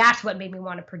 But that's what made me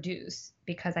want to produce.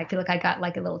 because I feel like I got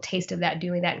like a little taste of that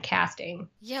doing that in casting.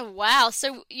 Yeah, wow.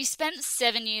 So you spent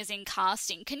 7 years in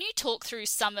casting. Can you talk through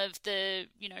some of the,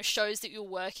 shows that you're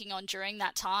working on during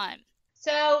that time?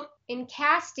 So in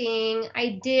casting,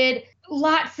 I did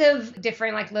lots of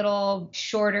different like little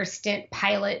shorter stint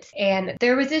pilots. And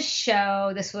there was this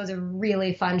show. This was a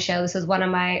really fun show. This was one of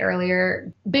my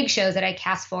earlier big shows that I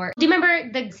cast for. Do you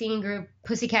remember the singing group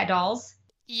Pussycat Dolls?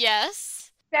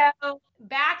 Yes. So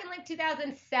back in like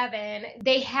 2007,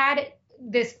 they had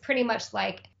this pretty much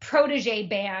like protege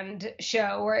band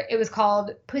show where it was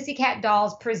called Pussycat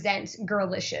Dolls Presents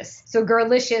Girlicious. So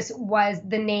Girlicious was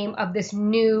the name of this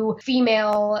new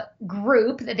female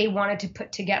group that they wanted to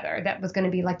put together that was going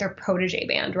to be like their protege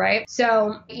band, right?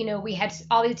 So, we had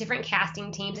all these different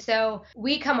casting teams. So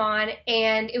we come on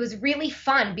and it was really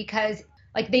fun because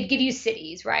like they'd give you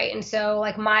cities, right? And so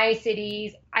like my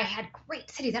cities, I had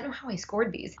great cities. I don't know how I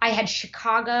scored these. I had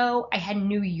Chicago, I had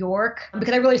New York,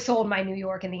 because I really sold my New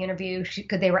York in the interview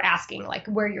because they were asking like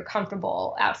where you're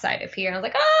comfortable outside of here. And I was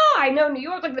like, oh, I know New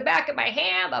York like the back of my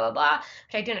hand, blah, blah, blah,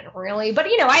 which I didn't really. But,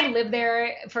 I'd live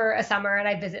there for a summer and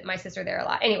I'd visit my sister there a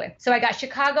lot. Anyway, so I got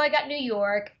Chicago, I got New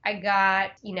York, I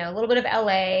got, a little bit of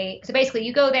LA. So basically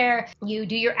you go there, you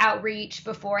do your outreach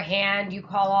beforehand, you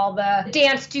call all the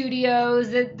dance studios,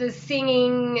 the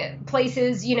singing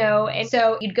places, and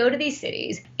so you'd go to these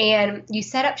cities and you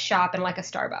set up shop in like a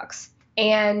Starbucks.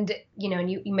 And,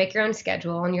 and you make your own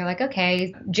schedule and you're like,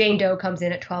 okay, Jane Doe comes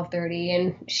in at 12:30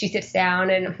 and she sits down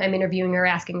and I'm interviewing her,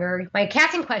 asking her my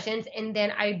casting questions. And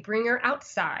then I bring her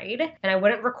outside and I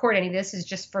wouldn't record any of this. Is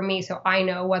just for me. So I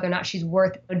know whether or not she's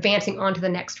worth advancing on to the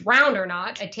next round or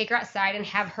not. I take her outside and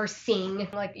have her sing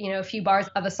like, a few bars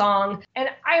of a song. And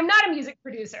I am not a music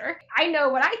producer. I know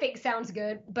what I think sounds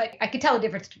good, but I could tell the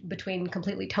difference between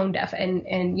completely tone deaf and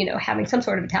having some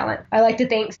sort of a talent. I like to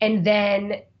think. And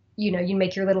then you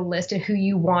make your little list of who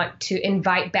you want to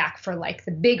invite back for like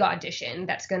the big audition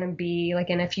that's going to be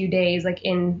like in a few days, like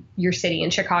in your city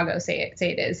in Chicago, say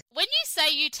it is. When you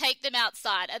say you take them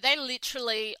outside, are they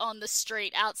literally on the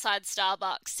street outside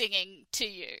Starbucks singing to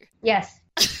you? Yes.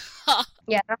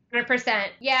 Yeah, 100%.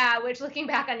 Yeah, which looking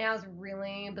back on now is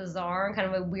really bizarre and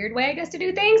kind of a weird way, I guess, to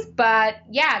do things. But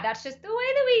yeah, that's just the way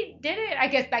that we did it, I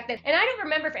guess, back then. And I don't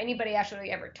remember if anybody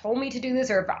actually ever told me to do this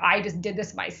or if I just did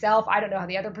this myself. I don't know how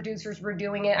the other producers were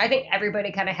doing it. I think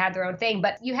everybody kind of had their own thing,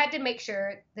 but you had to make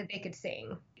sure that they could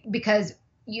sing because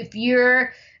if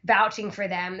you're vouching for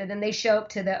them and then they show up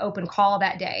to the open call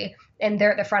that day and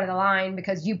they're at the front of the line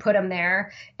because you put them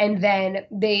there and then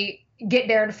they get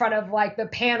there in front of like the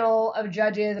panel of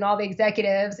judges and all the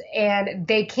executives and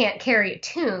they can't carry a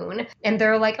tune and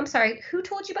they're like, I'm sorry, who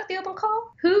told you about the open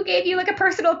call? Who gave you like a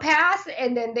personal pass?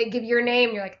 And then they give your name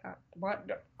and you're like, what?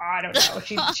 I don't know.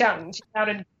 She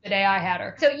shouted the day I had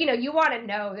her. So, you want to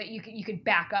know that you could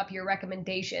back up your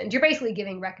recommendations. You're basically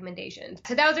giving recommendations.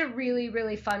 So that was a really,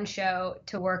 really fun show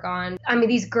to work on. I mean,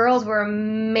 these girls were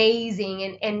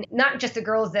amazing and not just the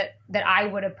girls that I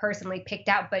would have personally picked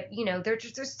out, but,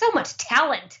 there's so much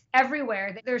talent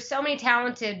everywhere. There's so many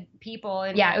talented people.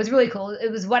 And yeah, it was really cool.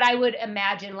 It was what I would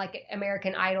imagine like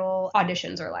American Idol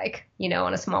auditions are like,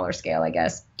 on a smaller scale, I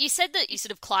guess. You said that you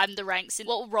sort of climbed the ranks. And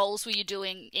what roles were you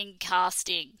doing in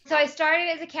casting? So I started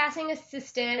as a casting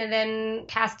assistant and then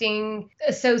casting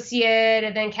associate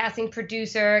and then casting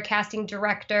producer, casting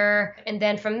director. And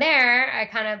then from there, I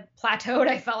kind of plateaued.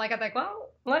 I felt like I was like, well,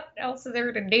 what else is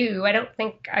there to do? I don't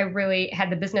think I really had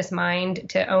the business mind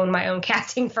to own my own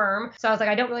casting firm. So I was like,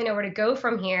 I don't really know where to go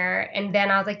from here. And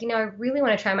then I was like, I really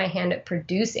want to try my hand at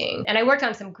producing. And I worked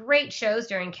on some great shows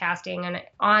during casting. And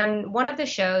on one of the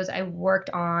shows I worked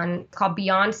on called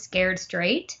Beyond Scared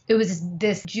Straight, it was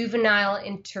this juvenile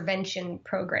intervention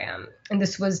program. And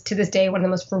this was, to this day, one of the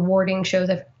most rewarding shows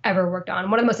I've ever worked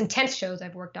on. One of the most intense shows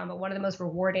I've worked on, but one of the most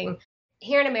rewarding.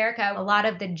 Here in America, a lot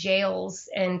of the jails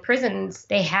and prisons,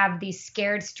 they have these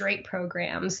Scared Straight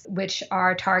programs, which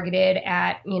are targeted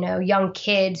at, young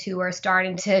kids who are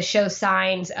starting to show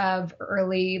signs of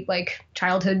early, like,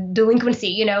 childhood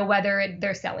delinquency, whether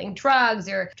they're selling drugs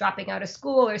or dropping out of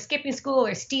school or skipping school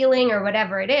or stealing or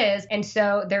whatever it is. And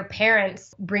so their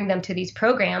parents bring them to these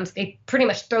programs. They pretty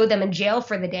much throw them in jail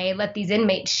for the day, let these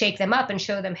inmates shake them up and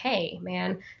show them, hey,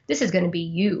 man, this is going to be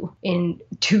you in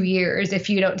 2 years if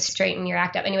you don't straighten your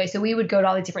act up. Anyway, so we would go to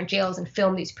all these different jails and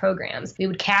film these programs. We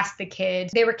would cast the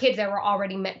kids. They were kids that were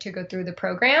already meant to go through the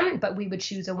program, but we would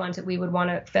choose the ones that we would want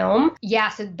to film. Yeah,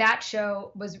 so that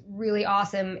show was really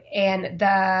awesome. And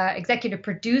the executive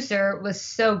producer was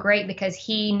so great because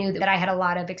he knew that I had a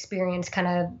lot of experience kind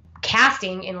of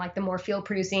casting in like the more field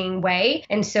producing way.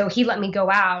 And so he let me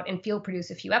go out and field produce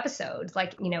a few episodes,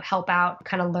 like, help out,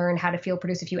 kind of learn how to field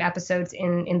produce a few episodes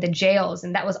in the jails.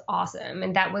 And that was awesome.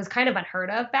 And that was kind of unheard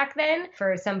of back then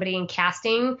for somebody in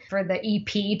casting for the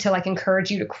EP to like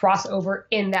encourage you to cross over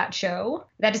in that show.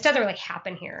 That just doesn't really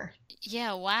happen here.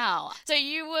 Yeah, wow. So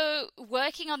you were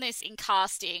working on this in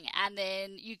casting and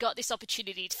then you got this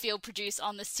opportunity to field produce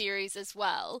on the series as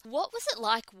well. What was it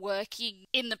like working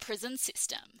in the prison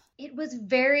system? It was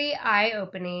very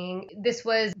eye-opening. This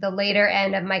was the later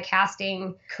end of my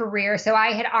casting career. So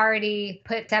I had already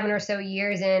put 7 or so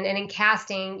years in, and in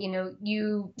casting,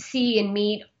 you see and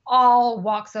meet all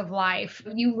walks of life.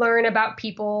 You learn about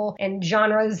people and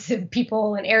genres of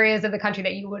people and areas of the country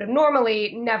that you would have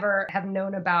normally never have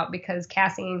known about because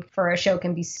casting for a show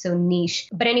can be so niche.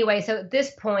 But anyway, so at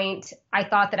this point, I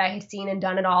thought that I had seen and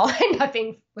done it all and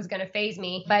nothing was going to faze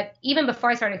me. But even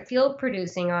before I started field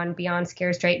producing on Beyond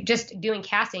Scared Straight, just doing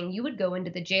casting, you would go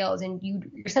into the jails and you're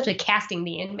essentially casting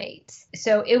the inmates.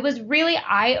 So it was really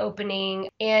eye-opening,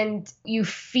 and you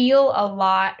feel a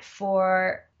lot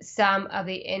for some of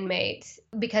the inmates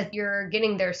because you're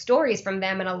getting their stories from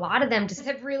them, and a lot of them just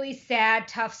have really sad,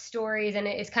 tough stories, and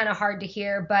it's kind of hard to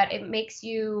hear, but it makes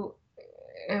you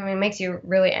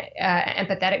really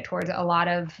empathetic towards a lot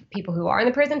of people who are in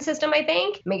the prison system, I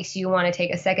think. Makes you want to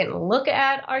take a second look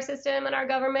at our system and our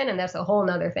government, and that's a whole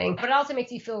nother thing. But it also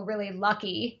makes you feel really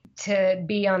lucky to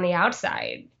be on the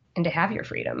outside and to have your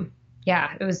freedom.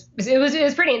 Yeah, it was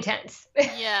pretty intense.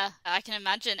 Yeah, I can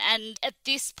imagine. And at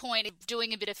this point,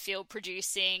 doing a bit of field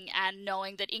producing and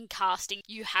knowing that in casting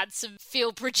you had some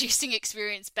field producing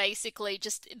experience, basically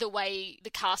just the way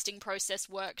the casting process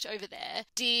worked over there,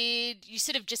 did you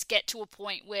sort of just get to a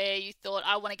point where you thought,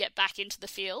 I want to get back into the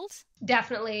field?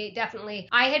 Definitely.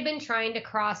 I had been trying to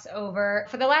cross over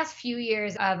for the last few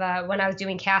years of when I was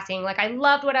doing casting. Like, I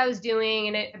loved what I was doing,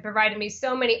 and it provided me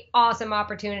so many awesome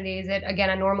opportunities that,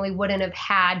 again, I normally wouldn't have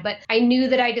had. But I knew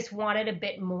that I just wanted a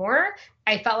bit more.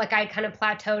 I felt like I kind of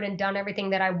plateaued and done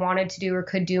everything that I wanted to do or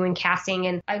could do in casting.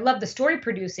 And I love the story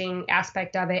producing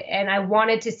aspect of it. And I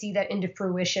wanted to see that into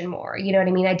fruition more. You know what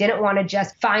I mean? I didn't want to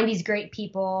just find these great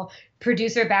people,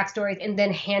 produce their backstories, and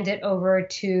then hand it over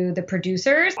to the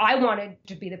producers. I wanted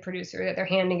to be the producer that they're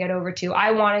handing it over to.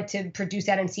 I wanted to produce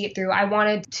that and see it through. I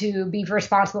wanted to be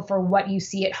responsible for what you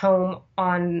see at home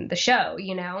on the show,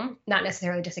 not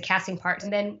necessarily just a casting part.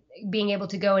 And then being able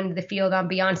to go into the field on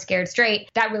Beyond Scared Straight,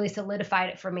 that really solidified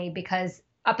it for me because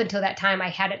up until that time, I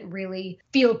hadn't really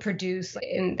field produced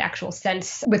in the actual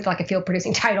sense with like a field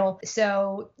producing title.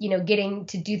 So, getting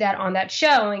to do that on that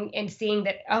show and seeing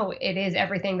that, oh, it is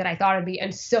everything that I thought it'd be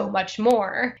and so much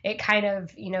more, it kind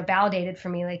of, validated for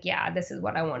me, like, yeah, this is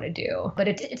what I want to do. But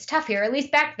it's tough here. At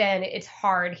least back then, it's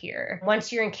hard here.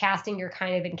 Once you're in casting, you're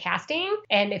kind of in casting.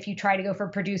 And if you try to go for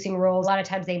producing roles, a lot of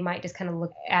times they might just kind of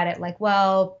look at it like,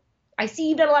 well, I see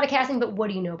you've done a lot of casting, but what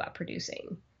do you know about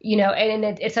producing? And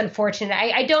it's unfortunate.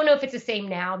 I don't know if it's the same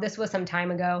now. This was some time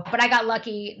ago, but I got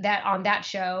lucky that on that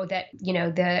show that,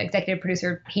 the executive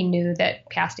producer, he knew that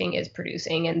casting is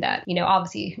producing and that,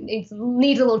 obviously it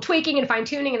needs a little tweaking and fine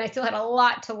tuning, and I still had a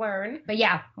lot to learn. But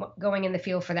yeah, going in the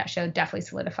field for that show definitely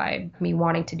solidified me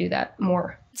wanting to do that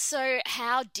more. So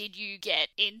how did you get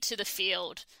into the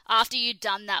field? After you'd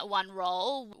done that one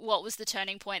role, what was the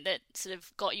turning point that sort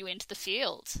of got you into the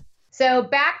field? So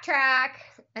backtrack,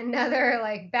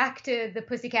 back to the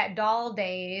Pussycat Doll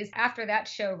days. After that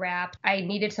show wrapped, I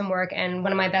needed some work, and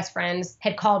one of my best friends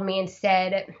had called me and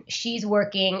said she's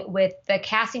working with the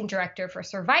casting director for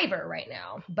Survivor right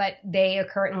now, but they are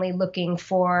currently looking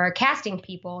for casting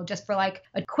people just for like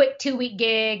a quick 2-week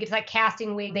gig. It's like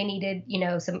casting week. They needed,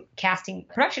 some casting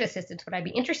production assistants. Would I be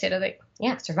interested? I was like,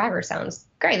 yeah, Survivor sounds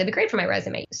great. That'd be great for my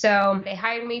resume. So they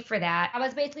hired me for that. I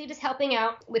was basically just helping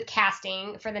out with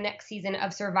casting for the next season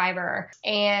of Survivor.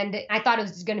 And I thought it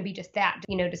was going to be just that,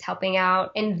 just helping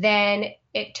out. And then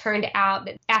it turned out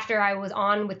that after I was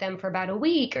on with them for about a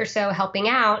week or so helping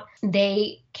out,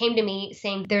 they came to me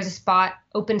saying there's a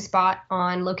open spot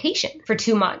on location for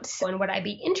 2 months. And would I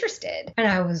be interested? And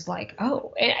I was like,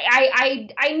 oh. And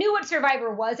I knew what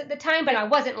Survivor was at the time, but I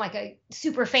wasn't like a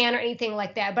super fan or anything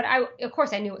like that. But of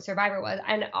course I knew what Survivor was.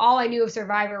 And all I knew of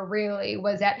Survivor really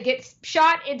was that it gets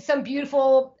shot in some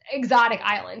beautiful exotic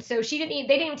island. So they didn't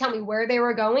even tell me where they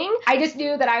were going. I just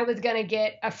knew that I was going to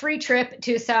get a free trip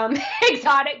to some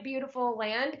exotic, beautiful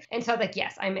land. And so I was like,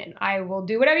 yes, I'm in. I will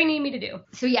do whatever you need me to do.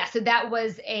 So yeah, so that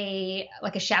was a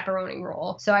chaperoning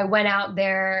role. So I went out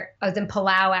there. I was in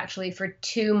Palau actually for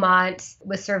 2 months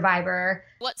with Survivor.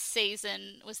 What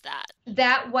season was that?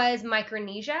 That was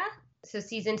Micronesia. So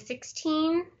season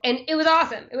 16. And it was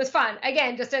awesome. It was fun.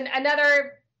 Again, just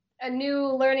another a new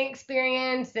learning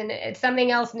experience, and it's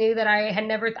something else new that I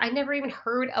never even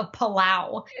heard of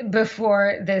Palau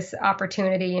before this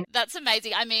opportunity. That's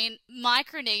amazing. I mean,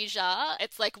 Micronesia,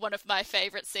 it's like one of my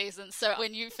favorite seasons. So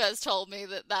when you first told me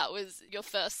that that was your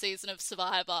first season of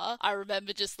Survivor, I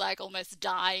remember just like almost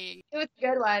dying. It was a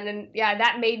good one. And yeah,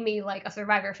 that made me like a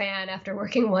Survivor fan after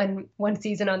working one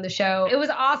season on the show. It was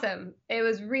awesome. It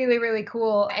was really, really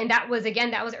cool. And that was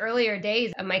earlier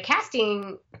days of my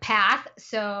casting path.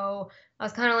 So I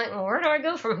was kind of like, well, where do I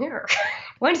go from here?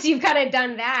 Once you've kind of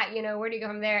done that, where do you go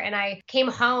from there? And I came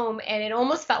home and it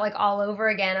almost felt like all over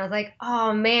again. I was like,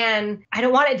 oh man, I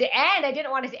don't want it to end. I didn't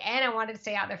want it to end. I wanted to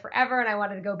stay out there forever and I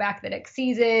wanted to go back the next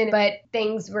season. But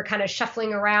things were kind of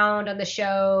shuffling around on the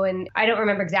show. And I don't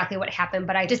remember exactly what happened,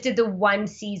 but I just did the one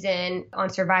season on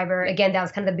Survivor. Again, that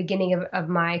was kind of the beginning of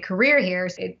my career here.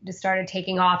 So it just started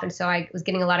taking off. And so I was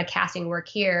getting a lot of casting work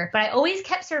here. But I always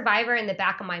kept Survivor in the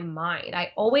back of my mind.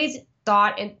 I always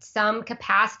thought in some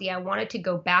capacity I wanted to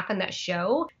go back on that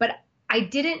show, but I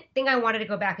didn't think I wanted to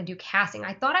go back and do casting.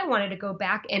 I thought I wanted to go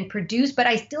back and produce, but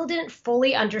I still didn't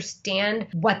fully understand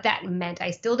what that meant. I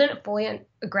still didn't fully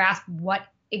grasp what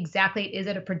exactly it is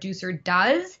that a producer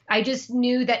does. I just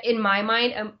knew that in my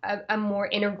mind, a more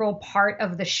integral part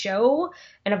of the show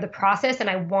and of the process, and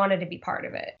I wanted to be part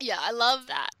of it. Yeah, I love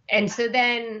that. And so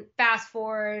then fast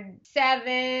forward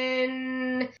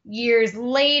 7 years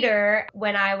later,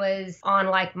 when I was on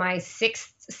like my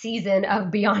 6th season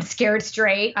of Beyond Scared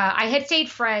Straight, I had stayed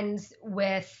friends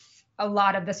with a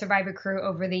lot of the Survivor crew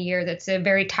over the year. That's a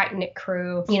very tight-knit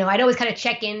crew. I'd always kind of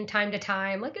check in time to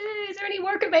time, like, is there any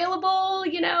work available?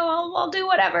 I'll do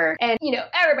whatever. And,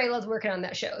 everybody loves working on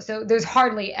that show. So there's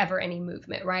hardly ever any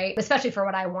movement, right? Especially for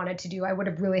what I wanted to do. I would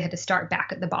have really had to start back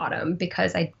at the bottom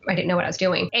because I didn't know what I was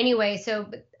doing. Anyway, so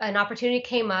an opportunity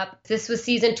came up. This was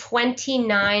season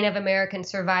 29 of American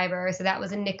Survivor. So that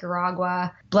was in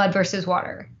Nicaragua, Blood versus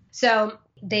Water. So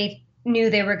they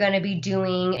knew they were going to be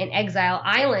doing an Exile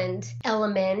Island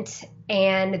element,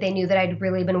 and they knew that I'd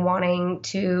really been wanting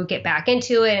to get back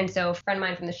into it. And so a friend of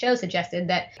mine from the show suggested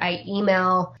that I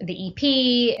email the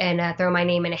EP and throw my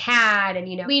name in a hat. And,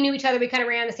 we knew each other. We kind of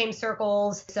ran the same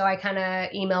circles. So I kind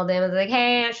of emailed him. I was like,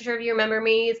 hey, I'm not sure if you remember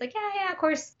me. He's like, yeah, of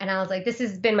course. And I was like, this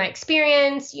has been my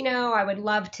experience. I would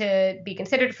love to be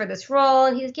considered for this role.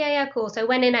 And he's like, yeah, cool. So I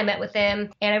went in, I met with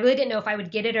him, and I really didn't know if I would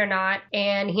get it or not.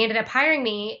 And he ended up hiring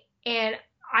me. And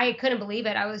I couldn't believe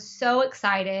it. I was so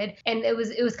excited. And it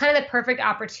was kind of the perfect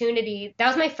opportunity. That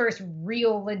was my first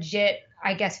real legit,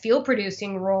 I guess, field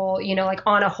producing role, like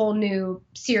on a whole new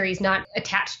series, not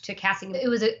attached to casting. It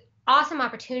was an awesome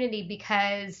opportunity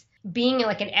because being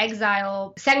like an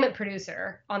Exile segment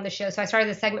producer on the show. So I started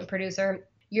as a segment producer.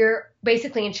 You're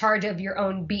basically in charge of your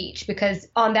own beach because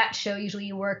on that show, usually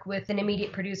you work with an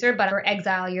immediate producer, but for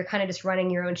Exile, you're kind of just running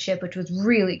your own ship, which was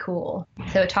really cool.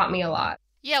 So it taught me a lot.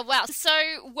 Yeah, wow. So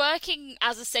working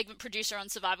as a segment producer on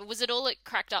Survivor, was it all it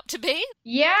cracked up to be?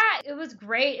 Yeah, it was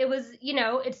great. It was,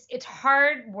 it's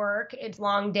hard work. It's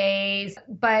long days,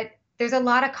 but there's a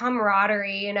lot of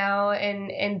camaraderie,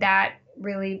 and that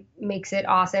really makes it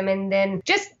awesome. And then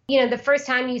just, the first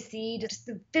time you see just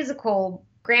the physical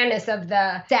grandness of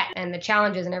the set and the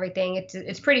challenges and everything,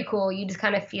 it's pretty cool. You just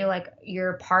kind of feel like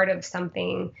you're part of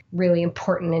something really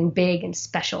important and big and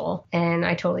special. And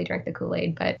I totally drank the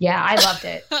Kool-Aid, but yeah, I loved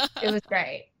it. It was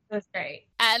great. It was great.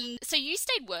 And so you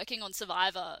stayed working on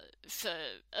Survivor for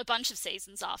a bunch of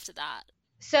seasons after that.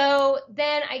 So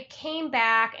then I came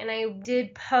back and I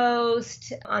did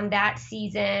post on that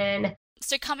season.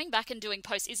 So coming back and doing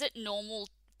posts, is it normal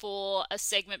for a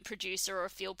segment producer or a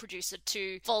field producer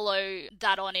to follow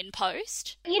that on in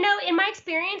post? In my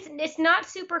experience, it's not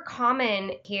super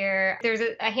common here. There's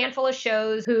a handful of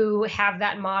shows who have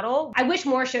that model. I wish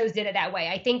more shows did it that way.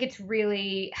 I think it's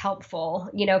really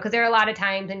helpful, because there are a lot of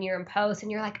times when you're in post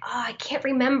and you're like, oh, I can't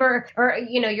remember. Or,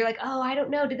 you're like, oh, I don't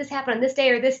know. Did this happen on this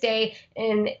day or this day?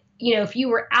 And if you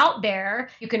were out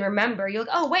there, you can remember. You're like,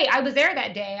 oh, wait, I was there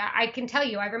that day. I can tell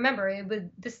you, I remember. It was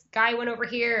this guy went over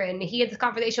here and he had this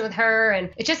conversation with her. And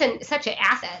it's just such an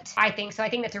asset, I think. So I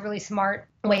think that's a really smart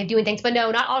way of doing things. But no,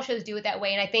 not all shows do it that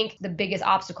way. And I think the biggest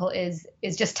obstacle is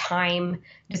just time,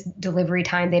 just delivery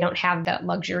time. They don't have that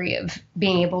luxury of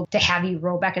being able to have you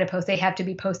roll back in a post. They have to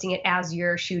be posting it as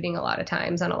you're shooting a lot of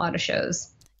times on a lot of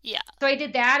shows. Yeah. So I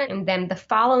did that. And then the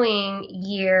following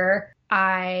year,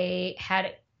 I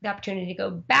had the opportunity to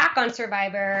go back on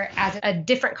Survivor as a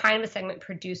different kind of a segment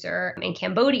producer in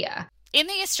Cambodia. In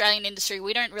the Australian industry,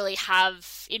 we don't really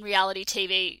have, in reality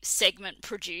TV, segment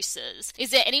producers.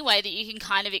 Is there any way that you can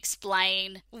kind of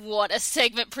explain what a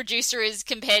segment producer is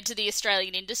compared to the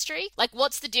Australian industry? Like,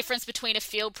 what's the difference between a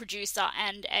field producer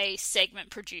and a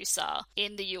segment producer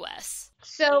in the US?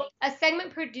 So a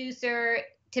segment producer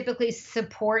typically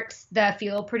supports the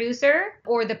field producer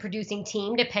or the producing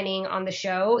team, depending on the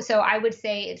show. So I would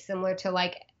say it's similar to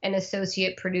like an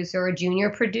associate producer or junior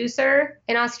producer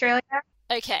in Australia.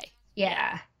 Okay.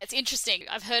 Yeah. It's interesting.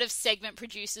 I've heard of segment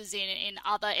producers in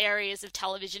other areas of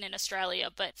television in Australia,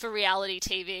 but for reality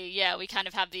TV, yeah, we kind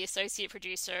of have the associate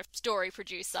producer, story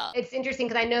producer. It's interesting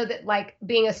because I know that like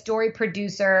being a story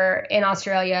producer in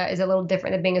Australia is a little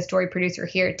different than being a story producer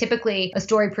here. Typically, a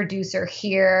story producer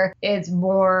here is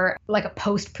more like a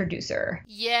post producer.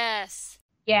 Yes.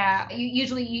 Yeah,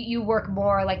 you work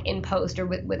more like in post or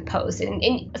with post.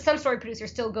 And some story producers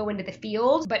still go into the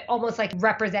field, but almost like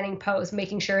representing post,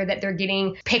 making sure that they're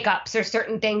getting pickups or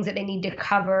certain things that they need to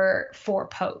cover for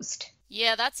post.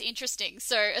 Yeah, that's interesting.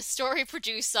 So a story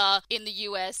producer in the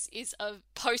US is a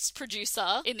post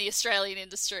producer in the Australian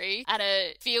industry, and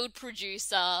a field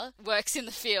producer works in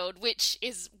the field, which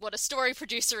is what a story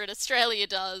producer in Australia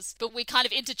does. But we kind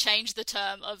of interchange the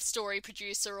term of story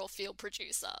producer or field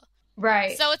producer.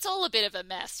 Right. So it's all a bit of a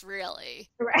mess, really.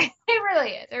 Right. It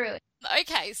really is. It really is.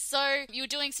 Okay, so you were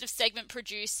doing sort of segment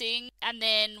producing, and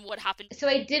then what happened? So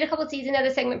I did a couple seasons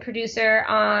as a segment producer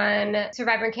on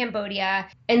Survivor in Cambodia.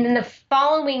 And then the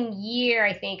following year,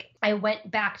 I think, I went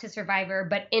back to Survivor,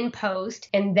 but in post.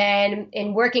 And then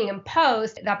in working in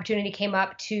post, the opportunity came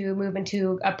up to move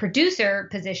into a producer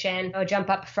position, a jump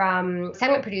up from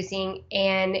segment producing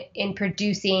and in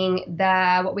producing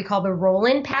what we call the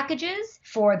roll-in packages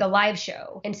for the live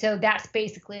show. And so that's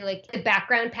basically like the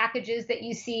background packages that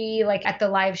you see like at the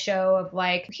live show of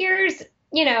like, here's,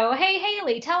 hey,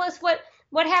 Haley, tell us what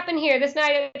happened here this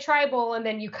night at Tribal, and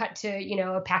then you cut to,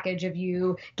 a package of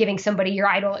you giving somebody your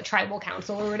idol at Tribal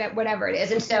Council or whatever it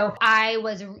is. And so I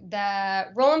was the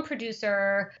roll-in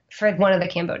producer for one of the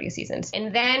Cambodia seasons.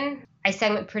 And then I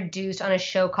segment produced on a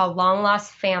show called Long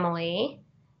Lost Family.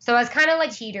 So I was kind of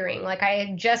like teetering. Like I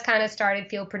had just kind of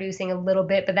started field producing a little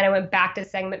bit, but then I went back to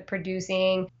segment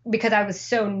producing because I was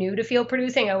so new to field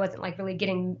producing. I wasn't like really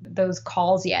getting those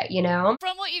calls yet,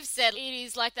 From what you've said, it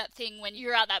is like that thing when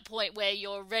you're at that point where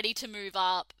you're ready to move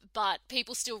up, but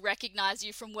people still recognize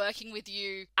you from working with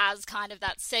you as kind of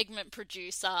that segment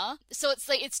producer. So it's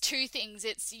like, it's two things.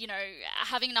 It's,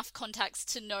 having enough contacts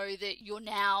to know that you're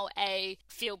now a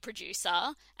field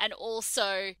producer, and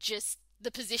also just the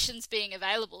positions being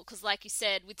available, because like you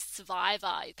said with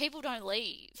Survivor, people don't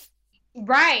leave.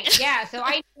 Right. Yeah. So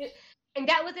and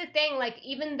that was the thing, like,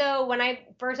 even though when I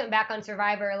first went back on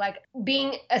Survivor, like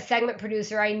being a segment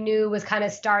producer, I knew was kind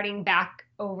of starting back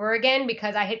over again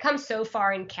because I had come so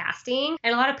far in casting,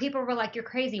 and a lot of people were like, you're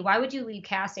crazy. Why would you leave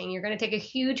casting? You're going to take a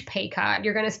huge pay cut.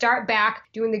 You're going to start back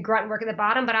doing the grunt work at the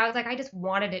bottom. But I was like, I just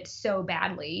wanted it so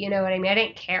badly. You know what I mean? I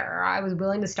didn't care. I was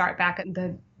willing to start back at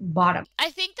the bottom. I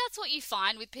think that's what you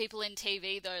find with people in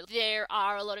TV, though. There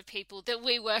are a lot of people that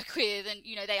we work with and,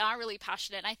 they are really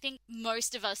passionate. And I think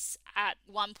most of us at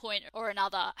one point or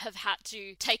another have had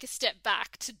to take a step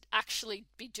back to actually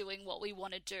be doing what we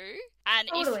want to do. And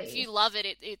Totally. If you love it,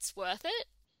 it's worth it.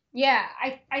 Yeah,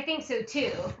 I think so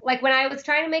too. Like when I was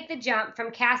trying to make the jump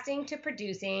from casting to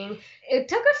producing, it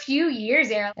took a few years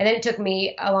there. And then it took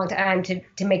me a long time to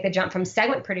make the jump from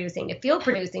segment producing to field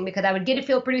producing, because I would get a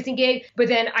field producing gig, but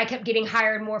then I kept getting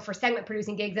hired more for segment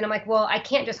producing gigs. And I'm like, well, I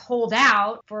can't just hold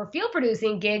out for a field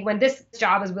producing gig when this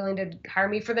job is willing to hire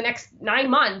me for the next 9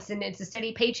 months and it's a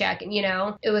steady paycheck. And,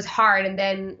 it was hard. And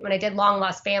then when I did Long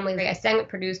Lost Family, I segment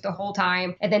produced the whole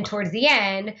time. And then towards the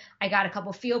end, I got a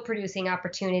couple field producing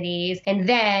opportunities. And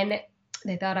then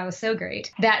they thought I was so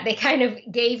great that they kind of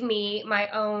gave me my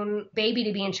own baby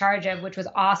to be in charge of, which was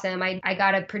awesome. I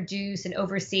got to produce and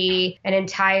oversee an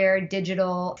entire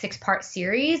digital 6-part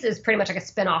series. It's pretty much like a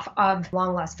spinoff of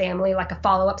Long Lost Family, like a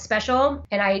follow-up special.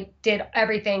 And I did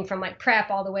everything from like prep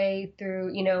all the way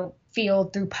through,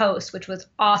 field through post, which was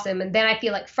awesome. And then I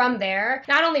feel like from there,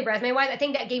 not only resume wise, I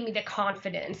think that gave me the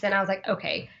confidence. And I was like,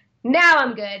 okay, now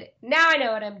I'm good. Now I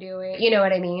know what I'm doing. You know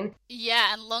what I mean?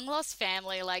 Yeah, and Long Lost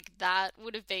Family, like that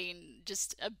would have been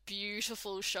just a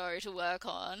beautiful show to work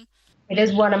on. It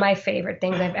is one of my favorite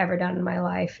things I've ever done in my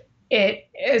life. It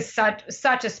is such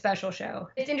a special show.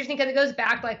 It's interesting because it goes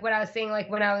back like what I was saying, like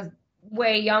when I was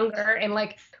way younger and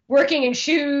like working in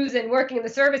shoes and working in the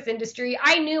service industry,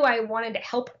 I knew I wanted to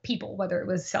help people, whether it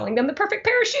was selling them the perfect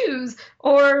pair of shoes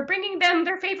or bringing them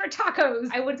their favorite tacos.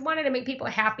 I would wanted to make people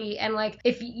happy. And like,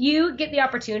 if you get the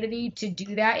opportunity to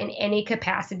do that in any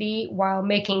capacity while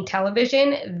making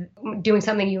television, doing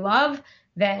something you love,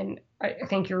 then I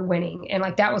think you're winning. And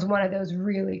like, that was one of those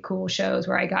really cool shows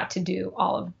where I got to do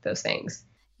all of those things.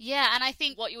 Yeah, and I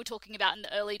think what you were talking about in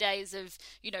the early days of,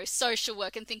 social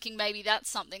work and thinking maybe that's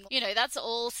something, that's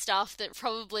all stuff that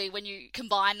probably when you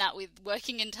combine that with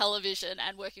working in television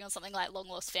and working on something like Long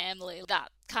Lost Family, that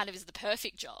kind of is the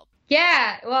perfect job.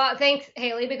 Yeah, well, thanks,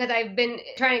 Haley, because I've been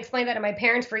trying to explain that to my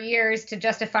parents for years to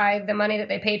justify the money that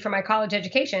they paid for my college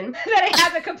education, that it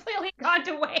hasn't completely gone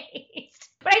to waste.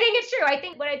 But I think it's true. I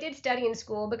think what I did study in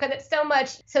school, because it's so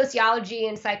much sociology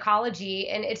and psychology,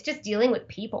 and it's just dealing with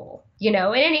people, in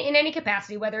any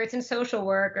capacity, whether it's in social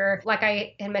work or, like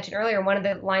I had mentioned earlier, one of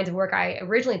the lines of work I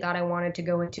originally thought I wanted to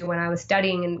go into when I was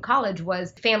studying in college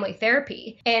was family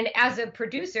therapy. And as a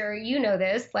producer, you know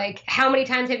this, like, how many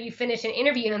times have you finished an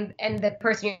interview and the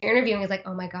person you're interviewing is like,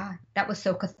 oh my God, that was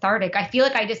so cathartic. I feel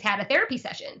like I just had a therapy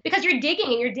session, because you're digging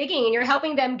and you're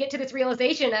helping them get to this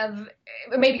realization of,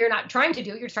 maybe you're not trying to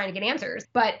do it, you're trying to get answers.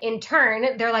 But in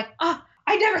turn, they're like, oh,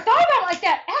 I never thought about it like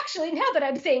that. Actually, now that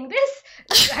I'm saying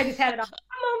this, I just had it on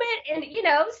a moment.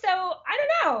 And, so I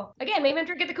don't know. Again, maybe I'm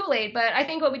drinking the Kool-Aid, but I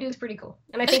think what we do is pretty cool.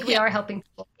 And I think we are helping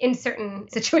people in certain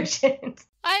situations.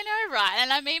 I know, right?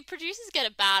 And I mean, producers get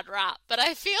a bad rap, but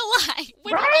I feel like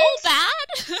we're not all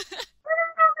bad.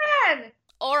 We're not bad.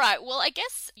 All right, well, I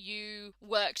guess you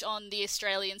worked on The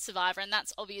Australian Survivor, and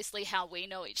that's obviously how we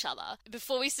know each other.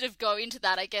 Before we sort of go into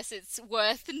that, I guess it's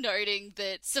worth noting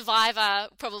that Survivor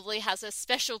probably has a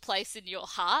special place in your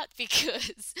heart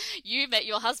because you met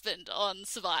your husband on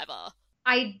Survivor.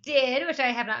 I did, which I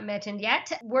have not mentioned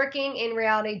yet. Working in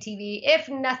reality TV, if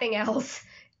nothing else,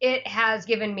 it has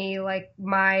given me like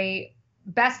my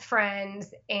best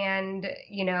friends and,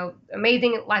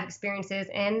 amazing life experiences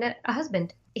and a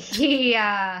husband. He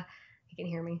can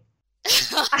hear me.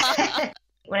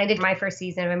 When I did my first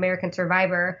season of American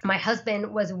Survivor, my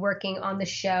husband was working on the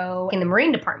show in the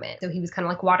Marine Department. So he was kind of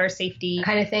like water safety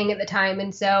kind of thing at the time.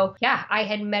 And so, yeah, I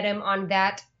had met him on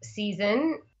that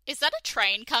season. Is that a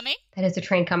train coming? That is a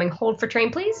train coming. Hold for train,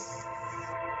 please.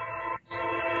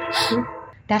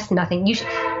 That's nothing. You should...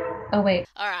 Oh, wait.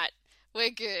 All right.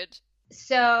 We're good.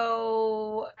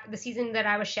 So the season that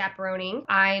I was chaperoning,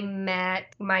 I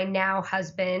met my now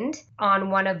husband on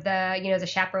one of the, as a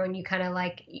chaperone, you kind of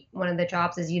like, one of the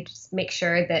jobs is you just make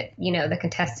sure that, the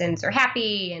contestants are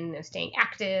happy and staying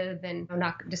active and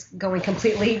not just going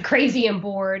completely crazy and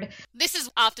bored. This is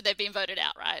after they've been voted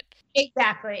out, right?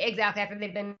 Exactly. After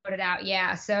they've been voted out.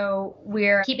 Yeah. So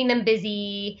we're keeping them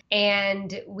busy,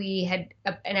 and we had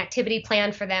an activity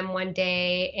planned for them one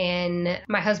day, and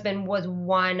my husband was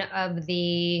one of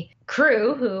the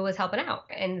crew who was helping out.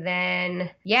 And then,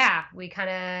 yeah, we kind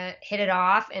of hit it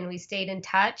off and we stayed in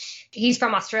touch. He's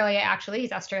from Australia, actually.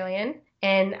 He's Australian.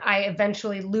 And I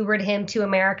eventually lured him to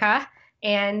America.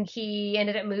 And he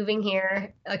ended up moving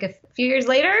here like a few years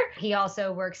later. He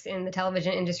also works in the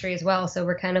television industry as well. So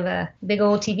we're kind of a big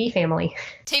old TV family.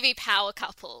 TV power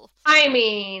couple. I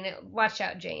mean, watch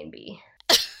out, J&B.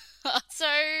 So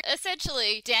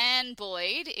essentially, Dan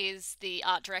Boyd is the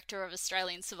art director of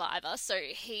Australian Survivor. So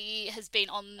he has been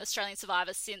on Australian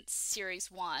Survivor since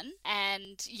Series 1.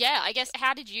 And yeah, I guess,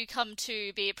 how did you come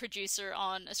to be a producer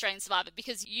on Australian Survivor?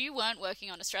 Because you weren't working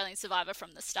on Australian Survivor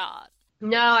from the start.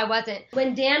 No, I wasn't.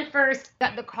 When Dan first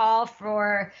got the call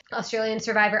for Australian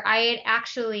Survivor, I had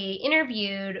actually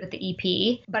interviewed with the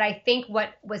EP, but I think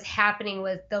what was happening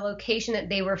was the location that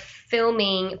they were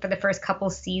filming for the first couple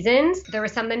seasons, there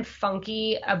was something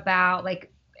funky about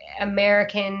like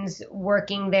Americans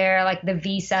working there, like the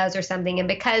visas or something. And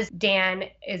because Dan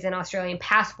is an Australian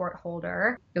passport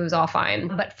holder, it was all fine.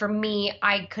 But for me,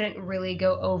 I couldn't really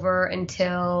go over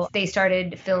until they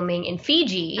started filming in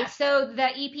Fiji. So the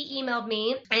EP emailed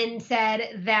me and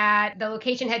said that the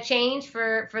location had changed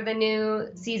for the new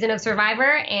season of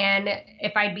Survivor, and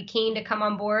if I'd be keen to come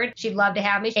on board, she'd love to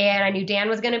have me. And I knew Dan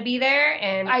was going to be there,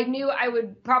 and I knew I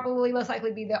would probably most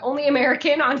likely be the only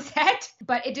American on set.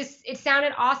 But it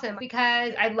sounded awesome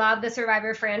because I love the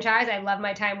Survivor franchise. I love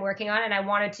my time working on it, and I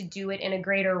wanted to do it in a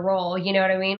greater role. You know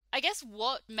what I mean? I guess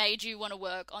what made you want to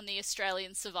work on the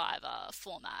Australian Survivor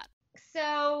format?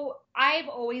 So I've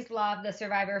always loved the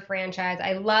Survivor franchise.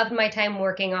 I loved my time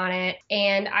working on it,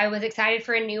 and I was excited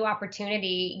for a new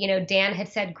opportunity. You know, Dan had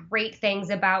said great things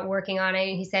about working on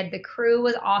it. He said the crew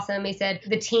was awesome. He said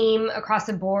the team across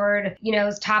the board, you know,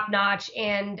 was top notch.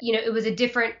 And, you know, it was a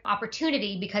different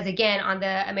opportunity because, again, on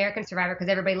the American Survivor, because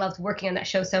everybody loves working on that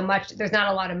show so much, there's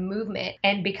not a lot of movement.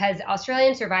 And because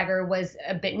Australian Survivor was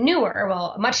a bit newer,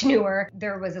 well, much newer,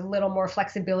 there was a little more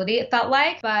flexibility, it felt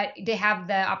like. But to have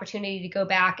the opportunity to go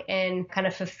back and kind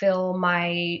of fulfill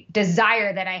my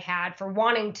desire that I had for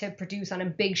wanting to produce on a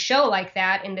big show like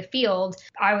that in the field,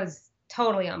 I was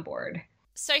totally on board.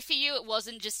 So for you, it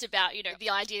wasn't just about, you know, the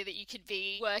idea that you could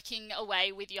be working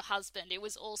away with your husband. It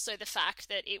was also the fact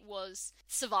that it was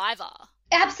Survivor.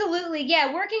 Absolutely.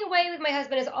 Yeah. Working away with my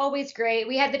husband is always great.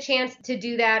 We had the chance to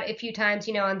do that a few times,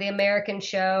 you know, on the American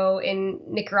show in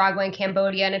Nicaragua and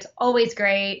Cambodia. And it's always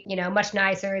great, you know, much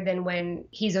nicer than when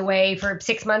he's away for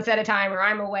 6 months at a time or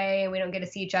I'm away and we don't get to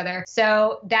see each other.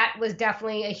 So that was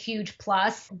definitely a huge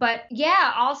plus. But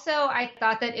yeah, also I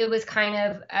thought that it was kind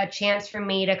of a chance for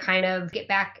me to kind of get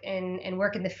back and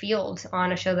work in the field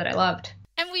on a show that I loved.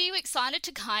 And were you excited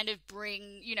to kind of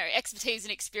bring, you know, expertise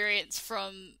and experience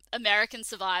from American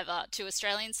Survivor to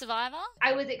Australian Survivor?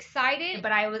 I was excited,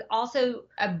 but I was also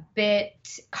a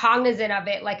bit cognizant of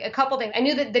it. Like a couple things. I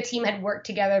knew that the team had worked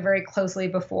together very closely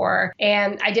before,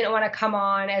 and I didn't want to come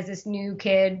on as this new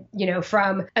kid, you know,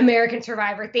 from American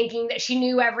Survivor thinking that she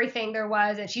knew everything there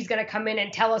was and she's going to come in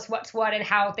and tell us what's what and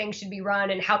how things should be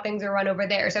run and how things are run over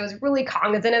there. So I was really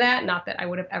cognizant of that. Not that I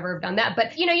would have ever done that,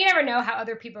 but you know, you never know how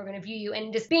other people are going to view you.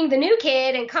 And just being the new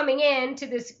kid and coming in to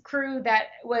this crew that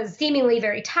was seemingly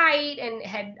very tight and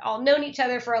had all known each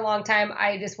other for a long time,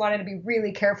 I just wanted to be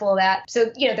really careful of that. So,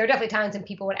 you know, there are definitely times when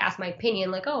people would ask my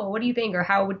opinion, like, oh, what do you think? Or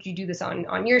how would you do this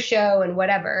on your show and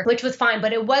whatever, which was fine.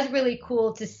 But it was really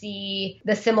cool to see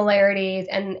the similarities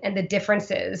and the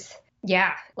differences.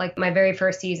 Yeah, like my very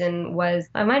first season might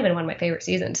have been one of my favorite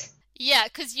seasons. Yeah,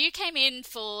 because you came in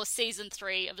for season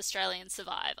 3 of Australian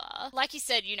Survivor. Like you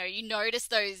said, you know, you noticed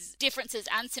those differences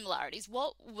and similarities.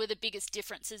 What were the biggest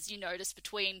differences you noticed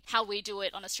between how we do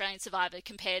it on Australian Survivor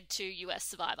compared to US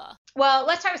Survivor? Well,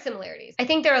 let's start with similarities. I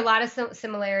think there are a lot of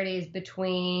similarities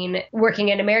between working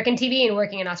in American TV and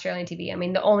working in Australian TV. I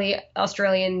mean, the only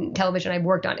Australian television I've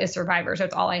worked on is Survivor, so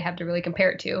it's all I have to really compare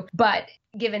it to. But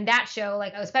given that show,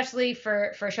 like especially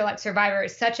for a show like Survivor,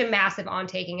 it's such a massive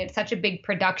undertaking. It's such a big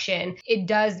production. It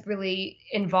does really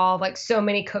involve like so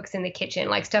many cooks in the kitchen,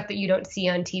 like stuff that you don't see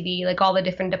on TV, like all the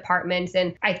different departments.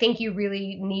 And I think you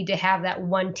really need to have that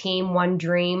one team, one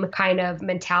dream kind of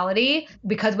mentality,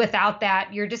 because without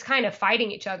that, you're just kind of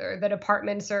fighting each other. The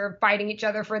departments are fighting each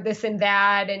other for this and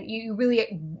that, and you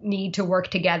really need to work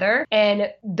together. And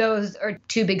those are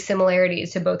two big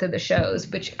similarities to both of the shows,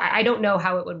 which I don't know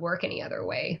how it would work any other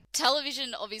way.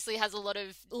 Television obviously has a lot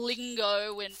of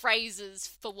lingo and phrases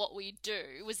for what we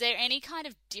do. Was there any kind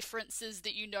of differences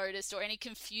that you noticed or any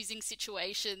confusing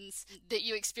situations that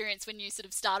you experienced when you sort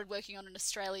of started working on an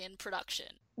Australian production?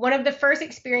 One of the first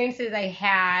experiences I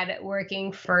had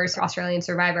working for Australian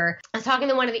Survivor, I was talking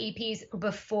to one of the EPs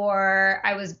before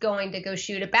I was going to go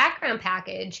shoot a background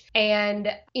package. And,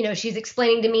 you know, she's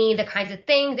explaining to me the kinds of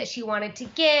things that she wanted to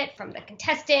get from the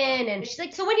contestant. And she's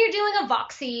like, so when you're doing a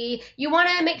Voxy, you want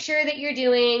to make sure that you're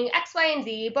doing X, Y, and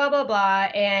Z, blah, blah, blah.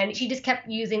 And she just kept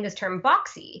using this term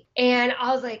Voxy. And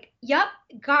I was like, yep,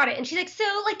 got it. And she's like, so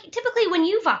like typically when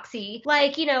you Voxy,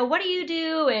 like, you know, what do you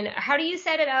do and how do you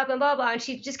set it up and blah, blah. And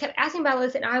she just kept asking about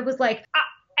this. And I was like,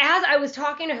 as I was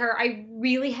talking to her, I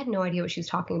really had no idea what she was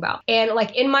talking about. And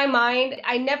like in my mind,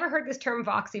 I never heard this term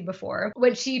Voxy before.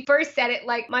 When she first said it,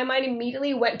 like my mind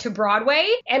immediately went to Broadway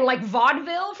and like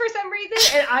vaudeville for some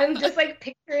reason. And I'm just like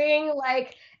picturing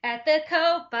like at the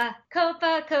Copacabana.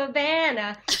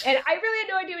 And I really had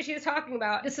no idea what she was talking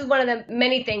about. This is one of the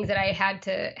many things that I had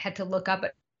to look up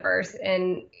at first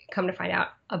and come to find out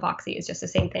a Voxy is just the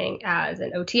same thing as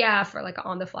an OTF or like an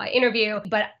on-the-fly interview.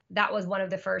 But that was one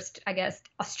of the first, I guess,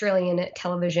 Australian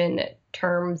television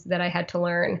terms that I had to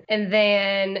learn. And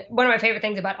then one of my favorite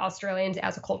things about Australians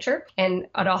as a culture, and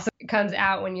it also comes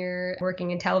out when you're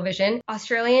working in television,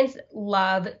 Australians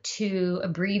love to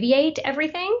abbreviate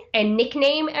everything and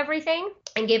nickname everything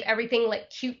and give everything like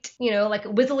cute, you know, like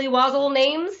Wizzly Wazzle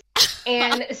names.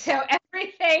 And so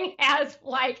everything has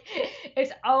like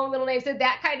its own little name. So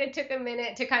that kind of took a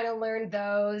minute to kind of learn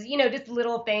those, just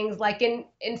little things like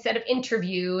instead of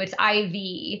interview, it's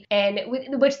IV, and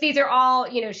which these are all,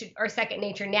 are second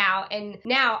nature now. And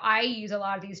now I use a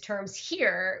lot of these terms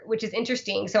here, which is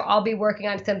interesting. So I'll be working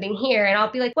on something here and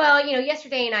I'll be like, well,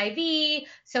 yesterday in IV,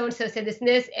 so-and-so said this and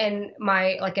this. And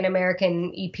my, like an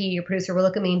American EP or producer will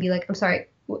look at me and be like, I'm sorry,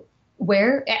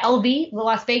 where? LV,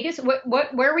 Las Vegas?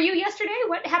 Where were you yesterday?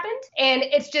 What happened? And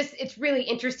it's really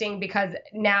interesting because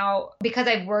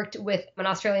I've worked with an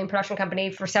Australian production company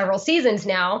for several seasons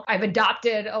now, I've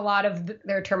adopted a lot of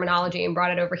their terminology and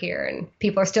brought it over here. And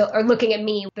people are looking at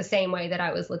me the same way that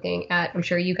I was looking at, I'm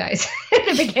sure you guys at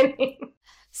the beginning.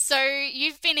 So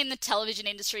you've been in the television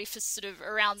industry for sort of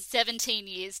around 17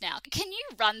 years now. Can you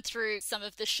run through some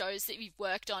of the shows that you've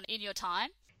worked on in your time?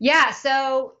 Yeah,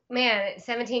 so man,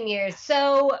 17 years.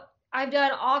 So I've done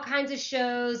all kinds of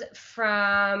shows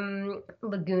from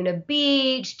Laguna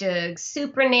Beach to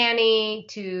Super Nanny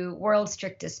to World's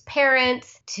Strictest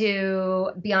Parents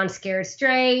to Beyond Scared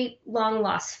Straight, Long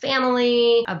Lost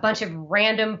Family, a bunch of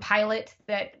random pilots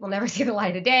that will never see the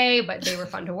light of day, but they were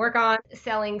fun to work on.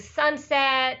 Selling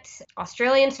Sunset,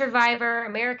 Australian Survivor,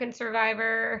 American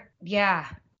Survivor. Yeah.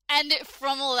 And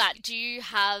from all that, do you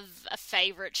have a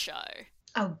favorite show?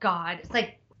 Oh, God. It's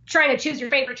like trying to choose your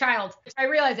favorite child. I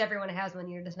realize everyone has one.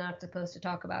 You're just not supposed to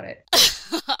talk about it.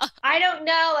 I don't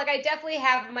know. Like, I definitely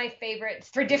have my favorites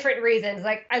for different reasons.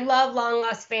 Like, I love Long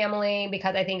Lost Family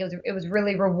because I think it was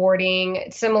really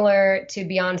rewarding. Similar to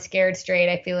Beyond Scared Straight,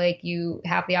 I feel like you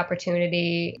have the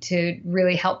opportunity to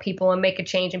really help people and make a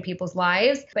change in people's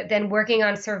lives. But then working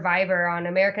on Survivor, on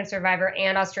American Survivor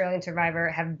and Australian Survivor,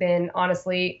 have been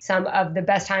honestly some of the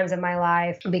best times of my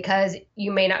life because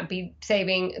you may not be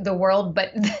saving the world,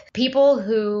 but people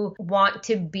who want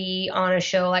to be on a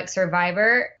show like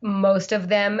Survivor, most of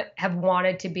them have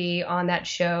wanted to be on that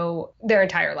show their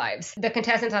entire lives. The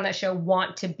contestants on that show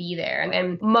want to be there,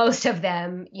 and most of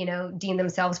them, deem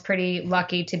themselves pretty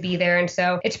lucky to be there. And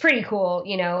so it's pretty cool,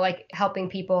 like helping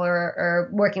people or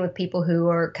working with people who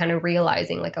are kind of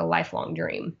realizing like a lifelong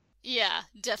dream. Yeah,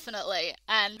 definitely.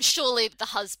 And surely the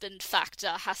husband factor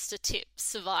has to tip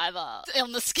Survivor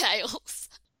on the scales.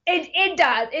 It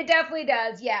does. It definitely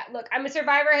does. Yeah. Look,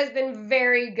 Survivor has been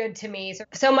very good to me.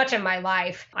 So much of my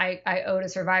life I owe to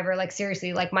Survivor. Like,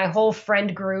 seriously, like my whole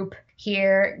friend group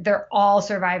here, they're all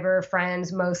Survivor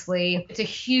friends mostly. It's a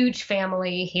huge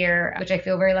family here, which I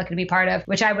feel very lucky to be part of,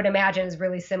 which I would imagine is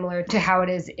really similar to how it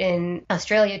is in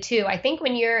Australia too. I think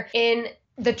when you're in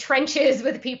the trenches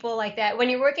with people like that, when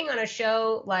you're working on a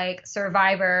show like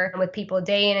Survivor with people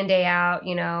day in and day out,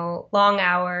 long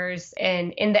hours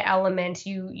and in the element,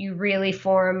 you really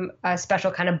form a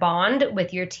special kind of bond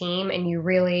with your team, and you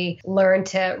really learn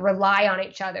to rely on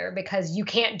each other because you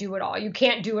can't do it all. You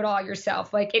can't do it all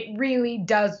yourself. Like, it really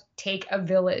does take a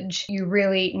village. You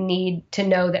really need to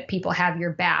know that people have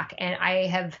your back. And I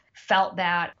have felt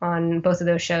that on both of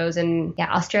those shows. And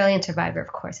yeah, Australian Survivor, of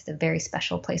course, is a very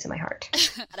special place in my heart.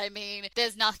 I mean,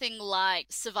 there's nothing like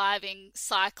surviving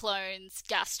cyclones,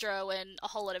 gastro, and a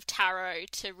whole lot of tarot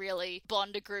to really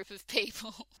bond a group of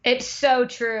people. It's so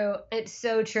true. It's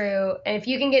so true. And if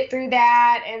you can get through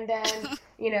that and then,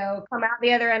 come out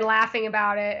the other end laughing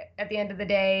about it at the end of the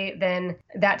day, then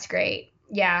that's great.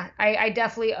 Yeah, I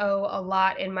definitely owe a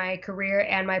lot in my career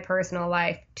and my personal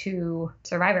life to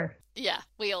Survivor. Yeah,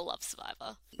 we all love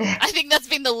Survivor. I think that's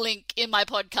been the link in my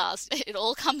podcast. It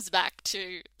all comes back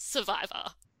to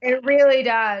Survivor. It really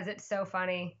does. It's so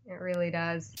funny. It really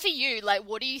does. For you, like,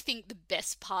 what do you think the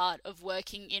best part of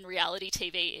working in reality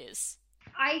TV is?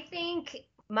 I think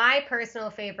my personal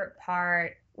favorite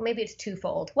part, maybe it's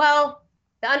twofold. Well,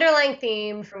 the underlying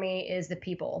theme for me is the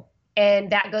people.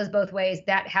 And that goes both ways.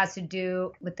 That has to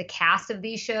do with the cast of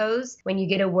these shows. When you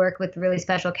get to work with really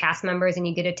special cast members and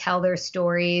you get to tell their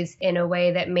stories in a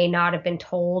way that may not have been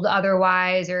told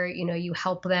otherwise, or, you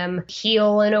help them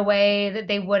heal in a way that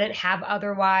they wouldn't have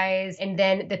otherwise. And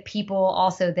then the people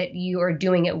also that you are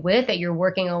doing it with, that you're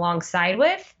working alongside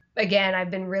with. Again,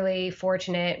 I've been really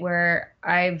fortunate where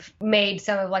I've made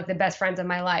some of like the best friends of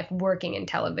my life working in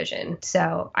television.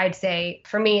 So I'd say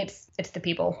for me, it's the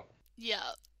people. Yeah.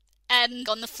 And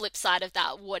on the flip side of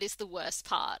that, what is the worst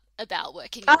part about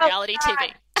working in reality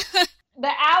TV?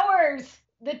 The hours,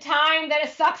 the time that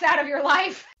it sucks out of your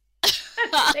life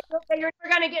that you're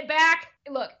never going to get back.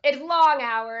 look, it's long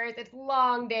hours, it's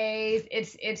long days,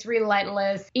 it's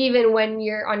relentless. Even when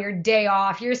you're on your day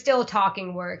off, you're still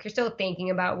talking work, you're still thinking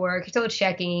about work, you're still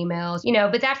checking emails,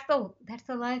 but that's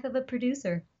the life of a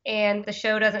producer. And the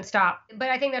show doesn't stop. But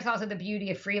I think that's also the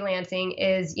beauty of freelancing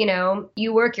is,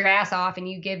 you work your ass off and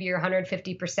you give your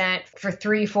 150% for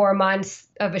 3-4 months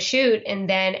of a shoot. And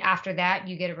then after that,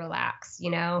 you get to relax. You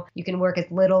can work as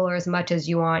little or as much as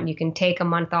you want. You can take a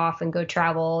month off and go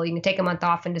travel. You can take a month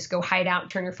off and just go hide out and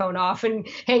turn your phone off and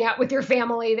hang out with your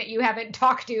family that you haven't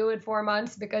talked to in 4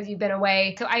 months because you've been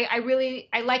away. So I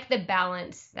like the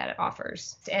balance that it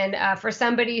offers. And for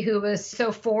somebody who was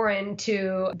so foreign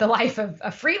to the life of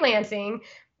freelancing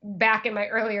back in my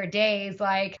earlier days,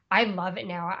 like, I love it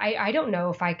now. I don't know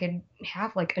if I could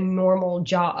have like a normal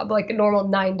job, like a normal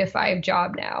 9-to-5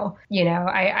 job now.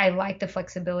 I like the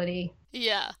flexibility.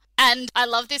 Yeah. And I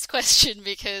love this question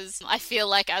because I feel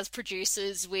like as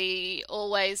producers, we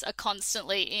always are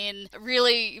constantly in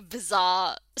really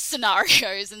bizarre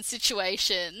scenarios and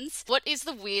situations. What is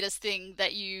the weirdest thing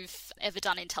that you've ever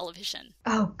done in television?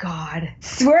 Oh, God.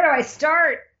 Where do I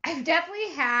start? I've definitely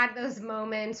had those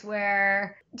moments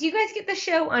where, do you guys get the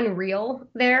show Unreal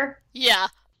there? Yeah.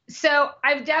 So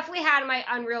I've definitely had my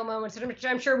Unreal moments, which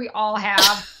I'm sure we all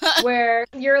have, where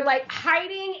you're like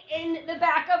hiding in the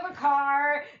back of a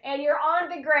car and you're on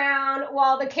the ground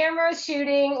while the camera is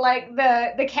shooting like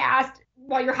the cast,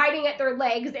 while you're hiding at their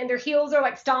legs and their heels are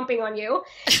like stomping on you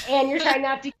and you're trying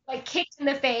not to get like kicked in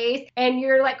the face and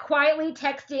you're like quietly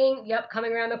texting, yep,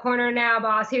 coming around the corner now,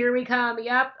 boss, here we come.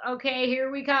 Yep, okay,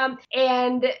 here we come.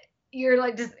 And you're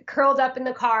like just curled up in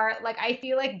the car. Like, I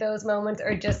feel like those moments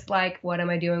are just like, what am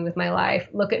I doing with my life?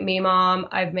 Look at me, Mom.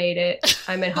 I've made it.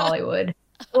 I'm in Hollywood.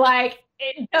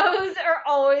 Those are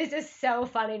always just so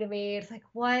funny to me. It's like,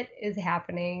 what is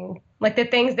happening? Like the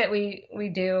things that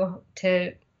we do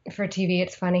for TV,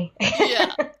 it's funny.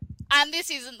 Yeah. And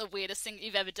this isn't the weirdest thing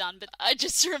you've ever done, but I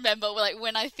just remember, like,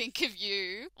 when I think of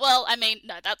you, well, I mean,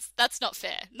 no, that's not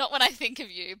fair. Not when I think of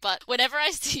you, but whenever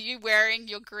I see you wearing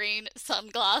your green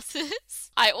sunglasses,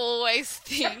 I always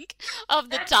think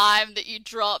of the time that you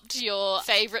dropped your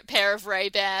favorite pair of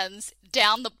Ray-Bans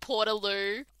down the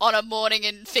Portaloo on a morning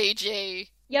in Fiji.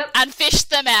 Yep. And fished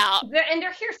them out. And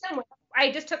they're here somewhere. I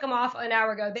just took them off an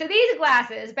hour ago. So these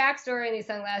glasses, backstory on these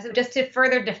sunglasses, just to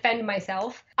further defend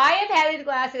myself. I have had these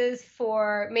glasses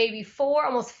for maybe 4,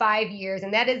 almost 5 years,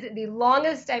 and that is the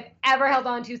longest I've ever held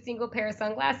on to a single pair of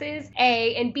sunglasses.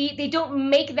 A, and B, they don't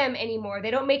make them anymore.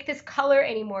 They don't make this color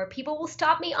anymore. People will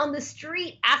stop me on the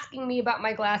street asking me about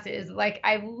my glasses. Like,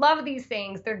 I love these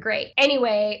things. They're great.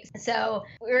 Anyway, so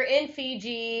we're in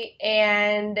Fiji,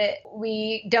 and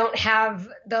we don't have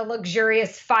the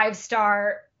luxurious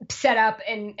 5-star setup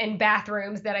and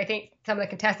bathrooms that I think some of the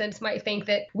contestants might think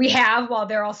that we have while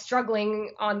they're all struggling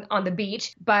on the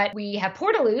beach. But we have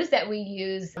portaloos that we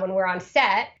use when we're on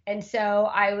set. And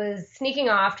so I was sneaking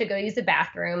off to go use the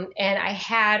bathroom, and I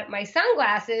had my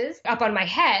sunglasses up on my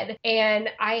head, and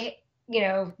I,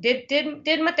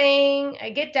 did my thing. I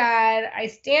get done. I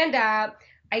stand up.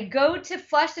 I go to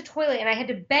flush the toilet, and I had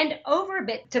to bend over a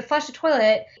bit to flush the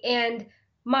toilet, and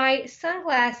my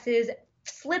sunglasses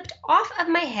slipped off of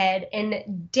my head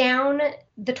and down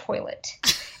the toilet.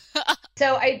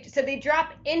 So they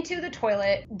drop into the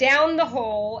toilet, down the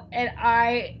hole, and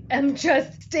I am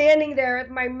just standing there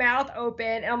with my mouth open,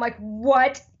 and I'm like,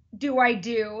 what do I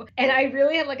do? And I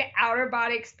really have like an outer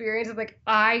body experience of like,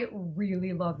 I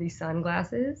really love these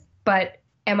sunglasses, but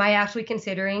am I actually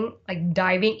considering like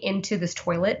diving into this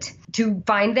toilet to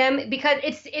find them? Because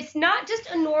it's not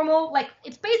just a normal, like,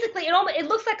 it's basically, it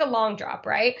looks like a long drop,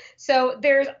 right? So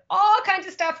there's all kinds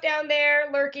of stuff down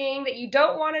there lurking that you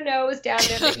don't want to know is down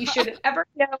there, that you shouldn't ever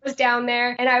know is down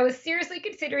there. And I was seriously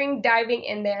considering diving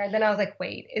in there. And then I was like,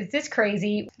 wait, is this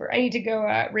crazy? I need to go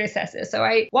reassess this. So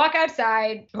I walk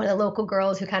outside. One of the local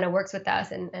girls who kind of works with us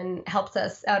and helps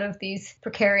us out of these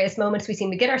precarious moments we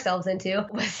seem to get ourselves into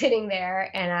was sitting there.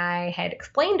 And I had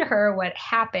explained to her what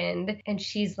happened, and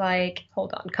she's like,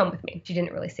 hold on, come with me. She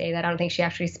didn't really say that. I don't think she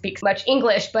actually speaks much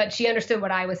English, but she understood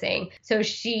what I was saying. So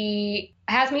she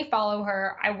has me follow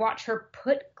her. I watch her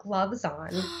put gloves on,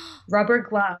 rubber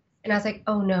gloves. And I was like,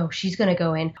 oh no, she's going to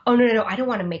go in. Oh no, I don't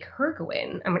want to make her go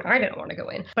in. I mean, I didn't want to go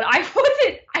in, but I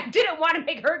didn't want to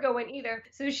make her go in either.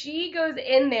 So she goes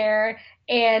in there,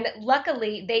 and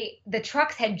luckily the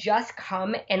trucks had just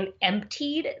come and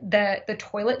emptied the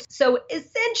toilet. So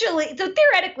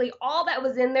theoretically, all that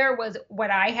was in there was what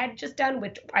I had just done,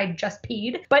 which I just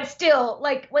peed. But still,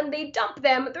 like, when they dump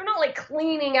them, they're not like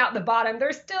cleaning out the bottom.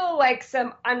 There's still like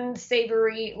some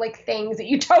unsavory like things that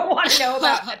you don't want to know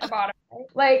about at the bottom. Right?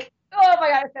 Like, oh my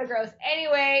God, it's so gross.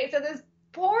 Anyway, so this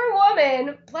poor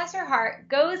woman, bless her heart,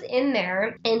 goes in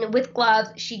there and with gloves,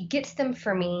 she gets them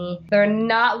for me. They're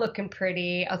not looking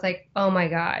pretty. I was like, oh my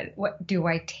God, what, do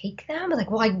I take them? I was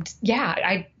like, well,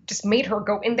 I just made her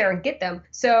go in there and get them.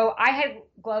 So I had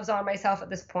gloves on myself at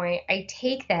this point. I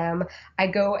take them, I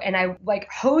go and I like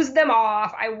hose them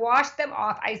off. I wash them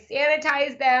off. I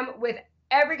sanitize them with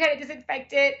every kind of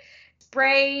disinfectant,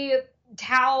 spray,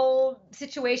 towel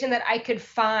situation that I could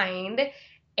find.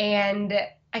 And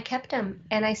I kept them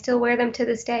and I still wear them to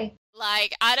this day.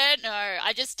 Like, I don't know.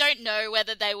 I just don't know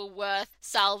whether they were worth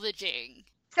salvaging.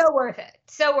 So worth it.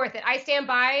 So worth it. I stand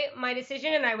by my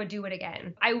decision and I would do it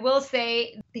again. I will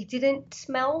say they didn't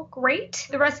smell great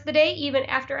the rest of the day, even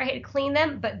after I had cleaned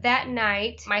them. But that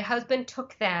night, my husband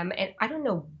took them and I don't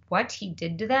know what he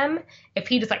did to them, if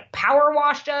he just like power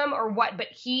washed them or what, but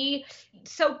he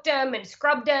soaked them and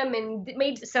scrubbed them and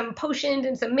made some potions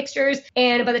and some mixtures.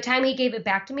 And by the time he gave it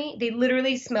back to me, they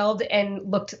literally smelled and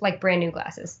looked like brand new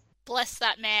glasses. Bless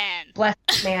that man. Bless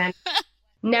that man.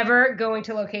 Never going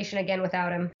to location again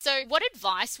without him. So what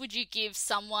advice would you give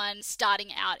someone starting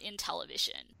out in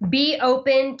television? Be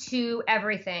open to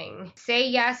everything. Say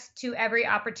yes to every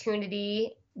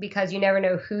opportunity because you never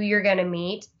know who you're going to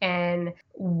meet and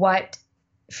what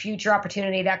future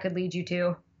opportunity that could lead you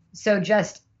to. So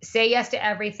just say yes to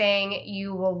everything.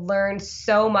 You will learn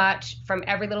so much from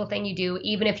every little thing you do.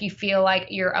 Even if you feel like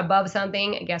you're above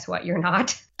something, guess what? You're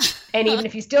not. And even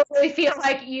if you still really feel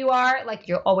like you are, like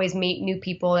you'll always meet new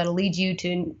people that'll lead you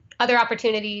to other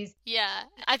opportunities. Yeah,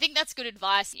 I think that's good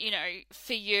advice. You know,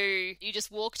 for you, you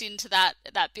just walked into that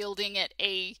building at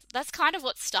E. That's kind of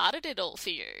what started it all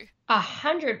for you.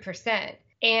 100%.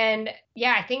 And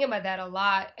yeah, I think about that a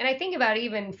lot. And I think about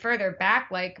even further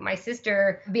back, like my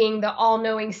sister being the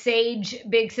all-knowing sage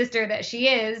big sister that she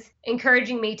is,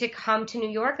 encouraging me to come to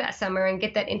New York that summer and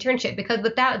get that internship. Because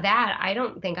without that, I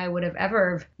don't think I would have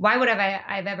ever, why would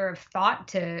I've ever thought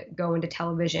to go into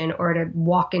television or to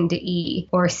walk into E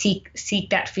or seek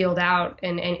that field out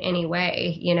in any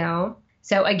way, you know?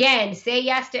 So again, say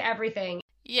yes to everything.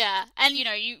 Yeah, and you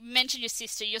know, you mentioned your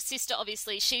sister. Your sister,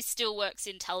 obviously, she still works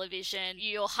in television.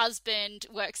 Your husband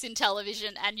works in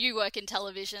television and you work in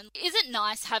television. Is it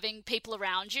nice having people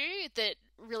around you that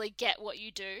really get what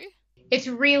you do? It's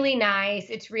really nice.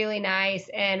 It's really nice.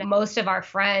 And most of our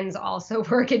friends also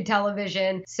work in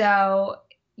television. So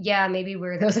yeah, maybe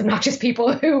we're those obnoxious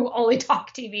people who only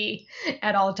talk TV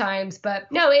at all times. But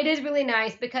no, it is really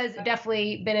nice because I've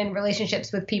definitely been in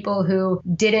relationships with people who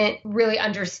didn't really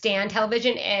understand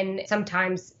television. And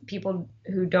sometimes people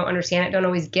who don't understand it don't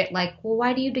always get like, well,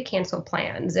 why do you cancel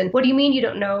plans? And what do you mean you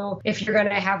don't know if you're going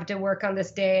to have to work on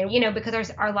this day? And, you know, because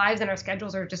our lives and our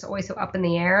schedules are just always so up in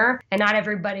the air. And not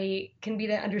everybody can be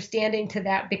that understanding to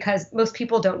that because most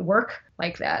people don't work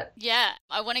like that. Yeah,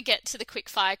 I want to get to the quick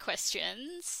fire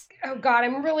questions. Oh God,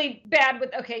 I'm really bad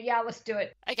with, okay, yeah, let's do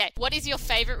it. Okay, what is your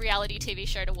favorite reality TV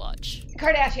show to watch?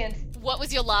 Kardashians. What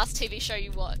was your last TV show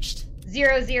you watched? 000.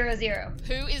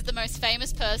 Who is the most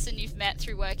famous person you've met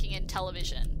through working in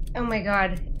television? Oh my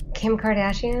God, Kim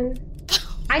Kardashian?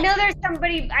 I know there's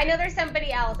somebody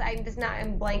else. I'm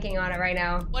blanking on it right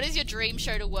now. What is your dream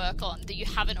show to work on that you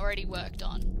haven't already worked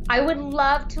on? I would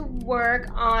love to work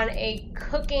on a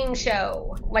cooking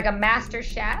show, like a Master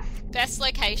Chef. Best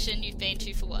location you've been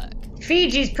to for work?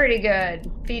 Fiji's pretty good.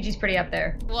 Fiji's pretty up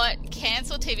there. What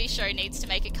cancelled TV show needs to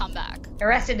make a comeback?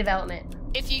 Arrested Development.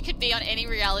 If you could be on any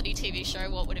reality TV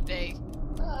show, what would it be?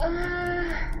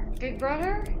 Big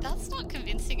Brother? That's not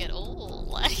convincing at all.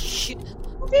 Like, Dancing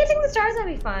with the Stars would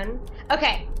be fun.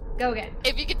 Okay, go again.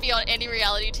 If you could be on any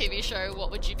reality TV show, what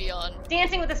would you be on?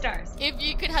 Dancing with the Stars. If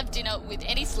you could have dinner with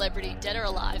any celebrity, dead or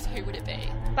alive, who would it be?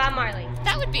 Bob Marley.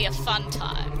 That would be a fun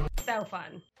time. So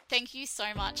fun. Thank you so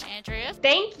much, Andrea.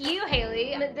 Thank you,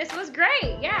 Haley. This was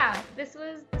great. Yeah, this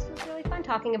was really fun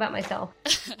talking about myself.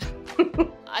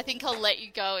 I think I'll let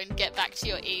you go and get back to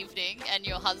your evening and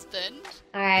your husband.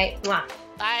 All right. Mwah.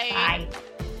 Bye. Bye.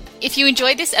 If you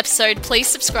enjoyed this episode, please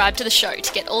subscribe to the show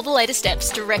to get all the latest steps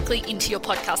directly into your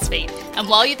podcast feed. And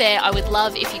while you're there, I would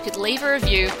love if you could leave a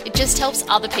review. It just helps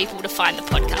other people to find the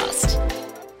podcast.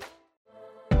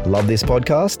 Love this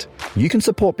podcast? You can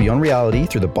support Beyond Reality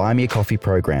through the Buy Me a Coffee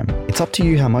program. It's up to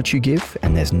you how much you give,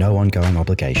 and there's no ongoing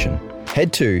obligation.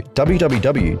 Head to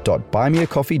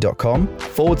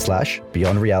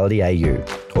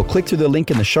www.buymeacoffee.com/BeyondRealityAU or click through the link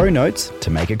in the show notes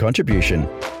to make a contribution.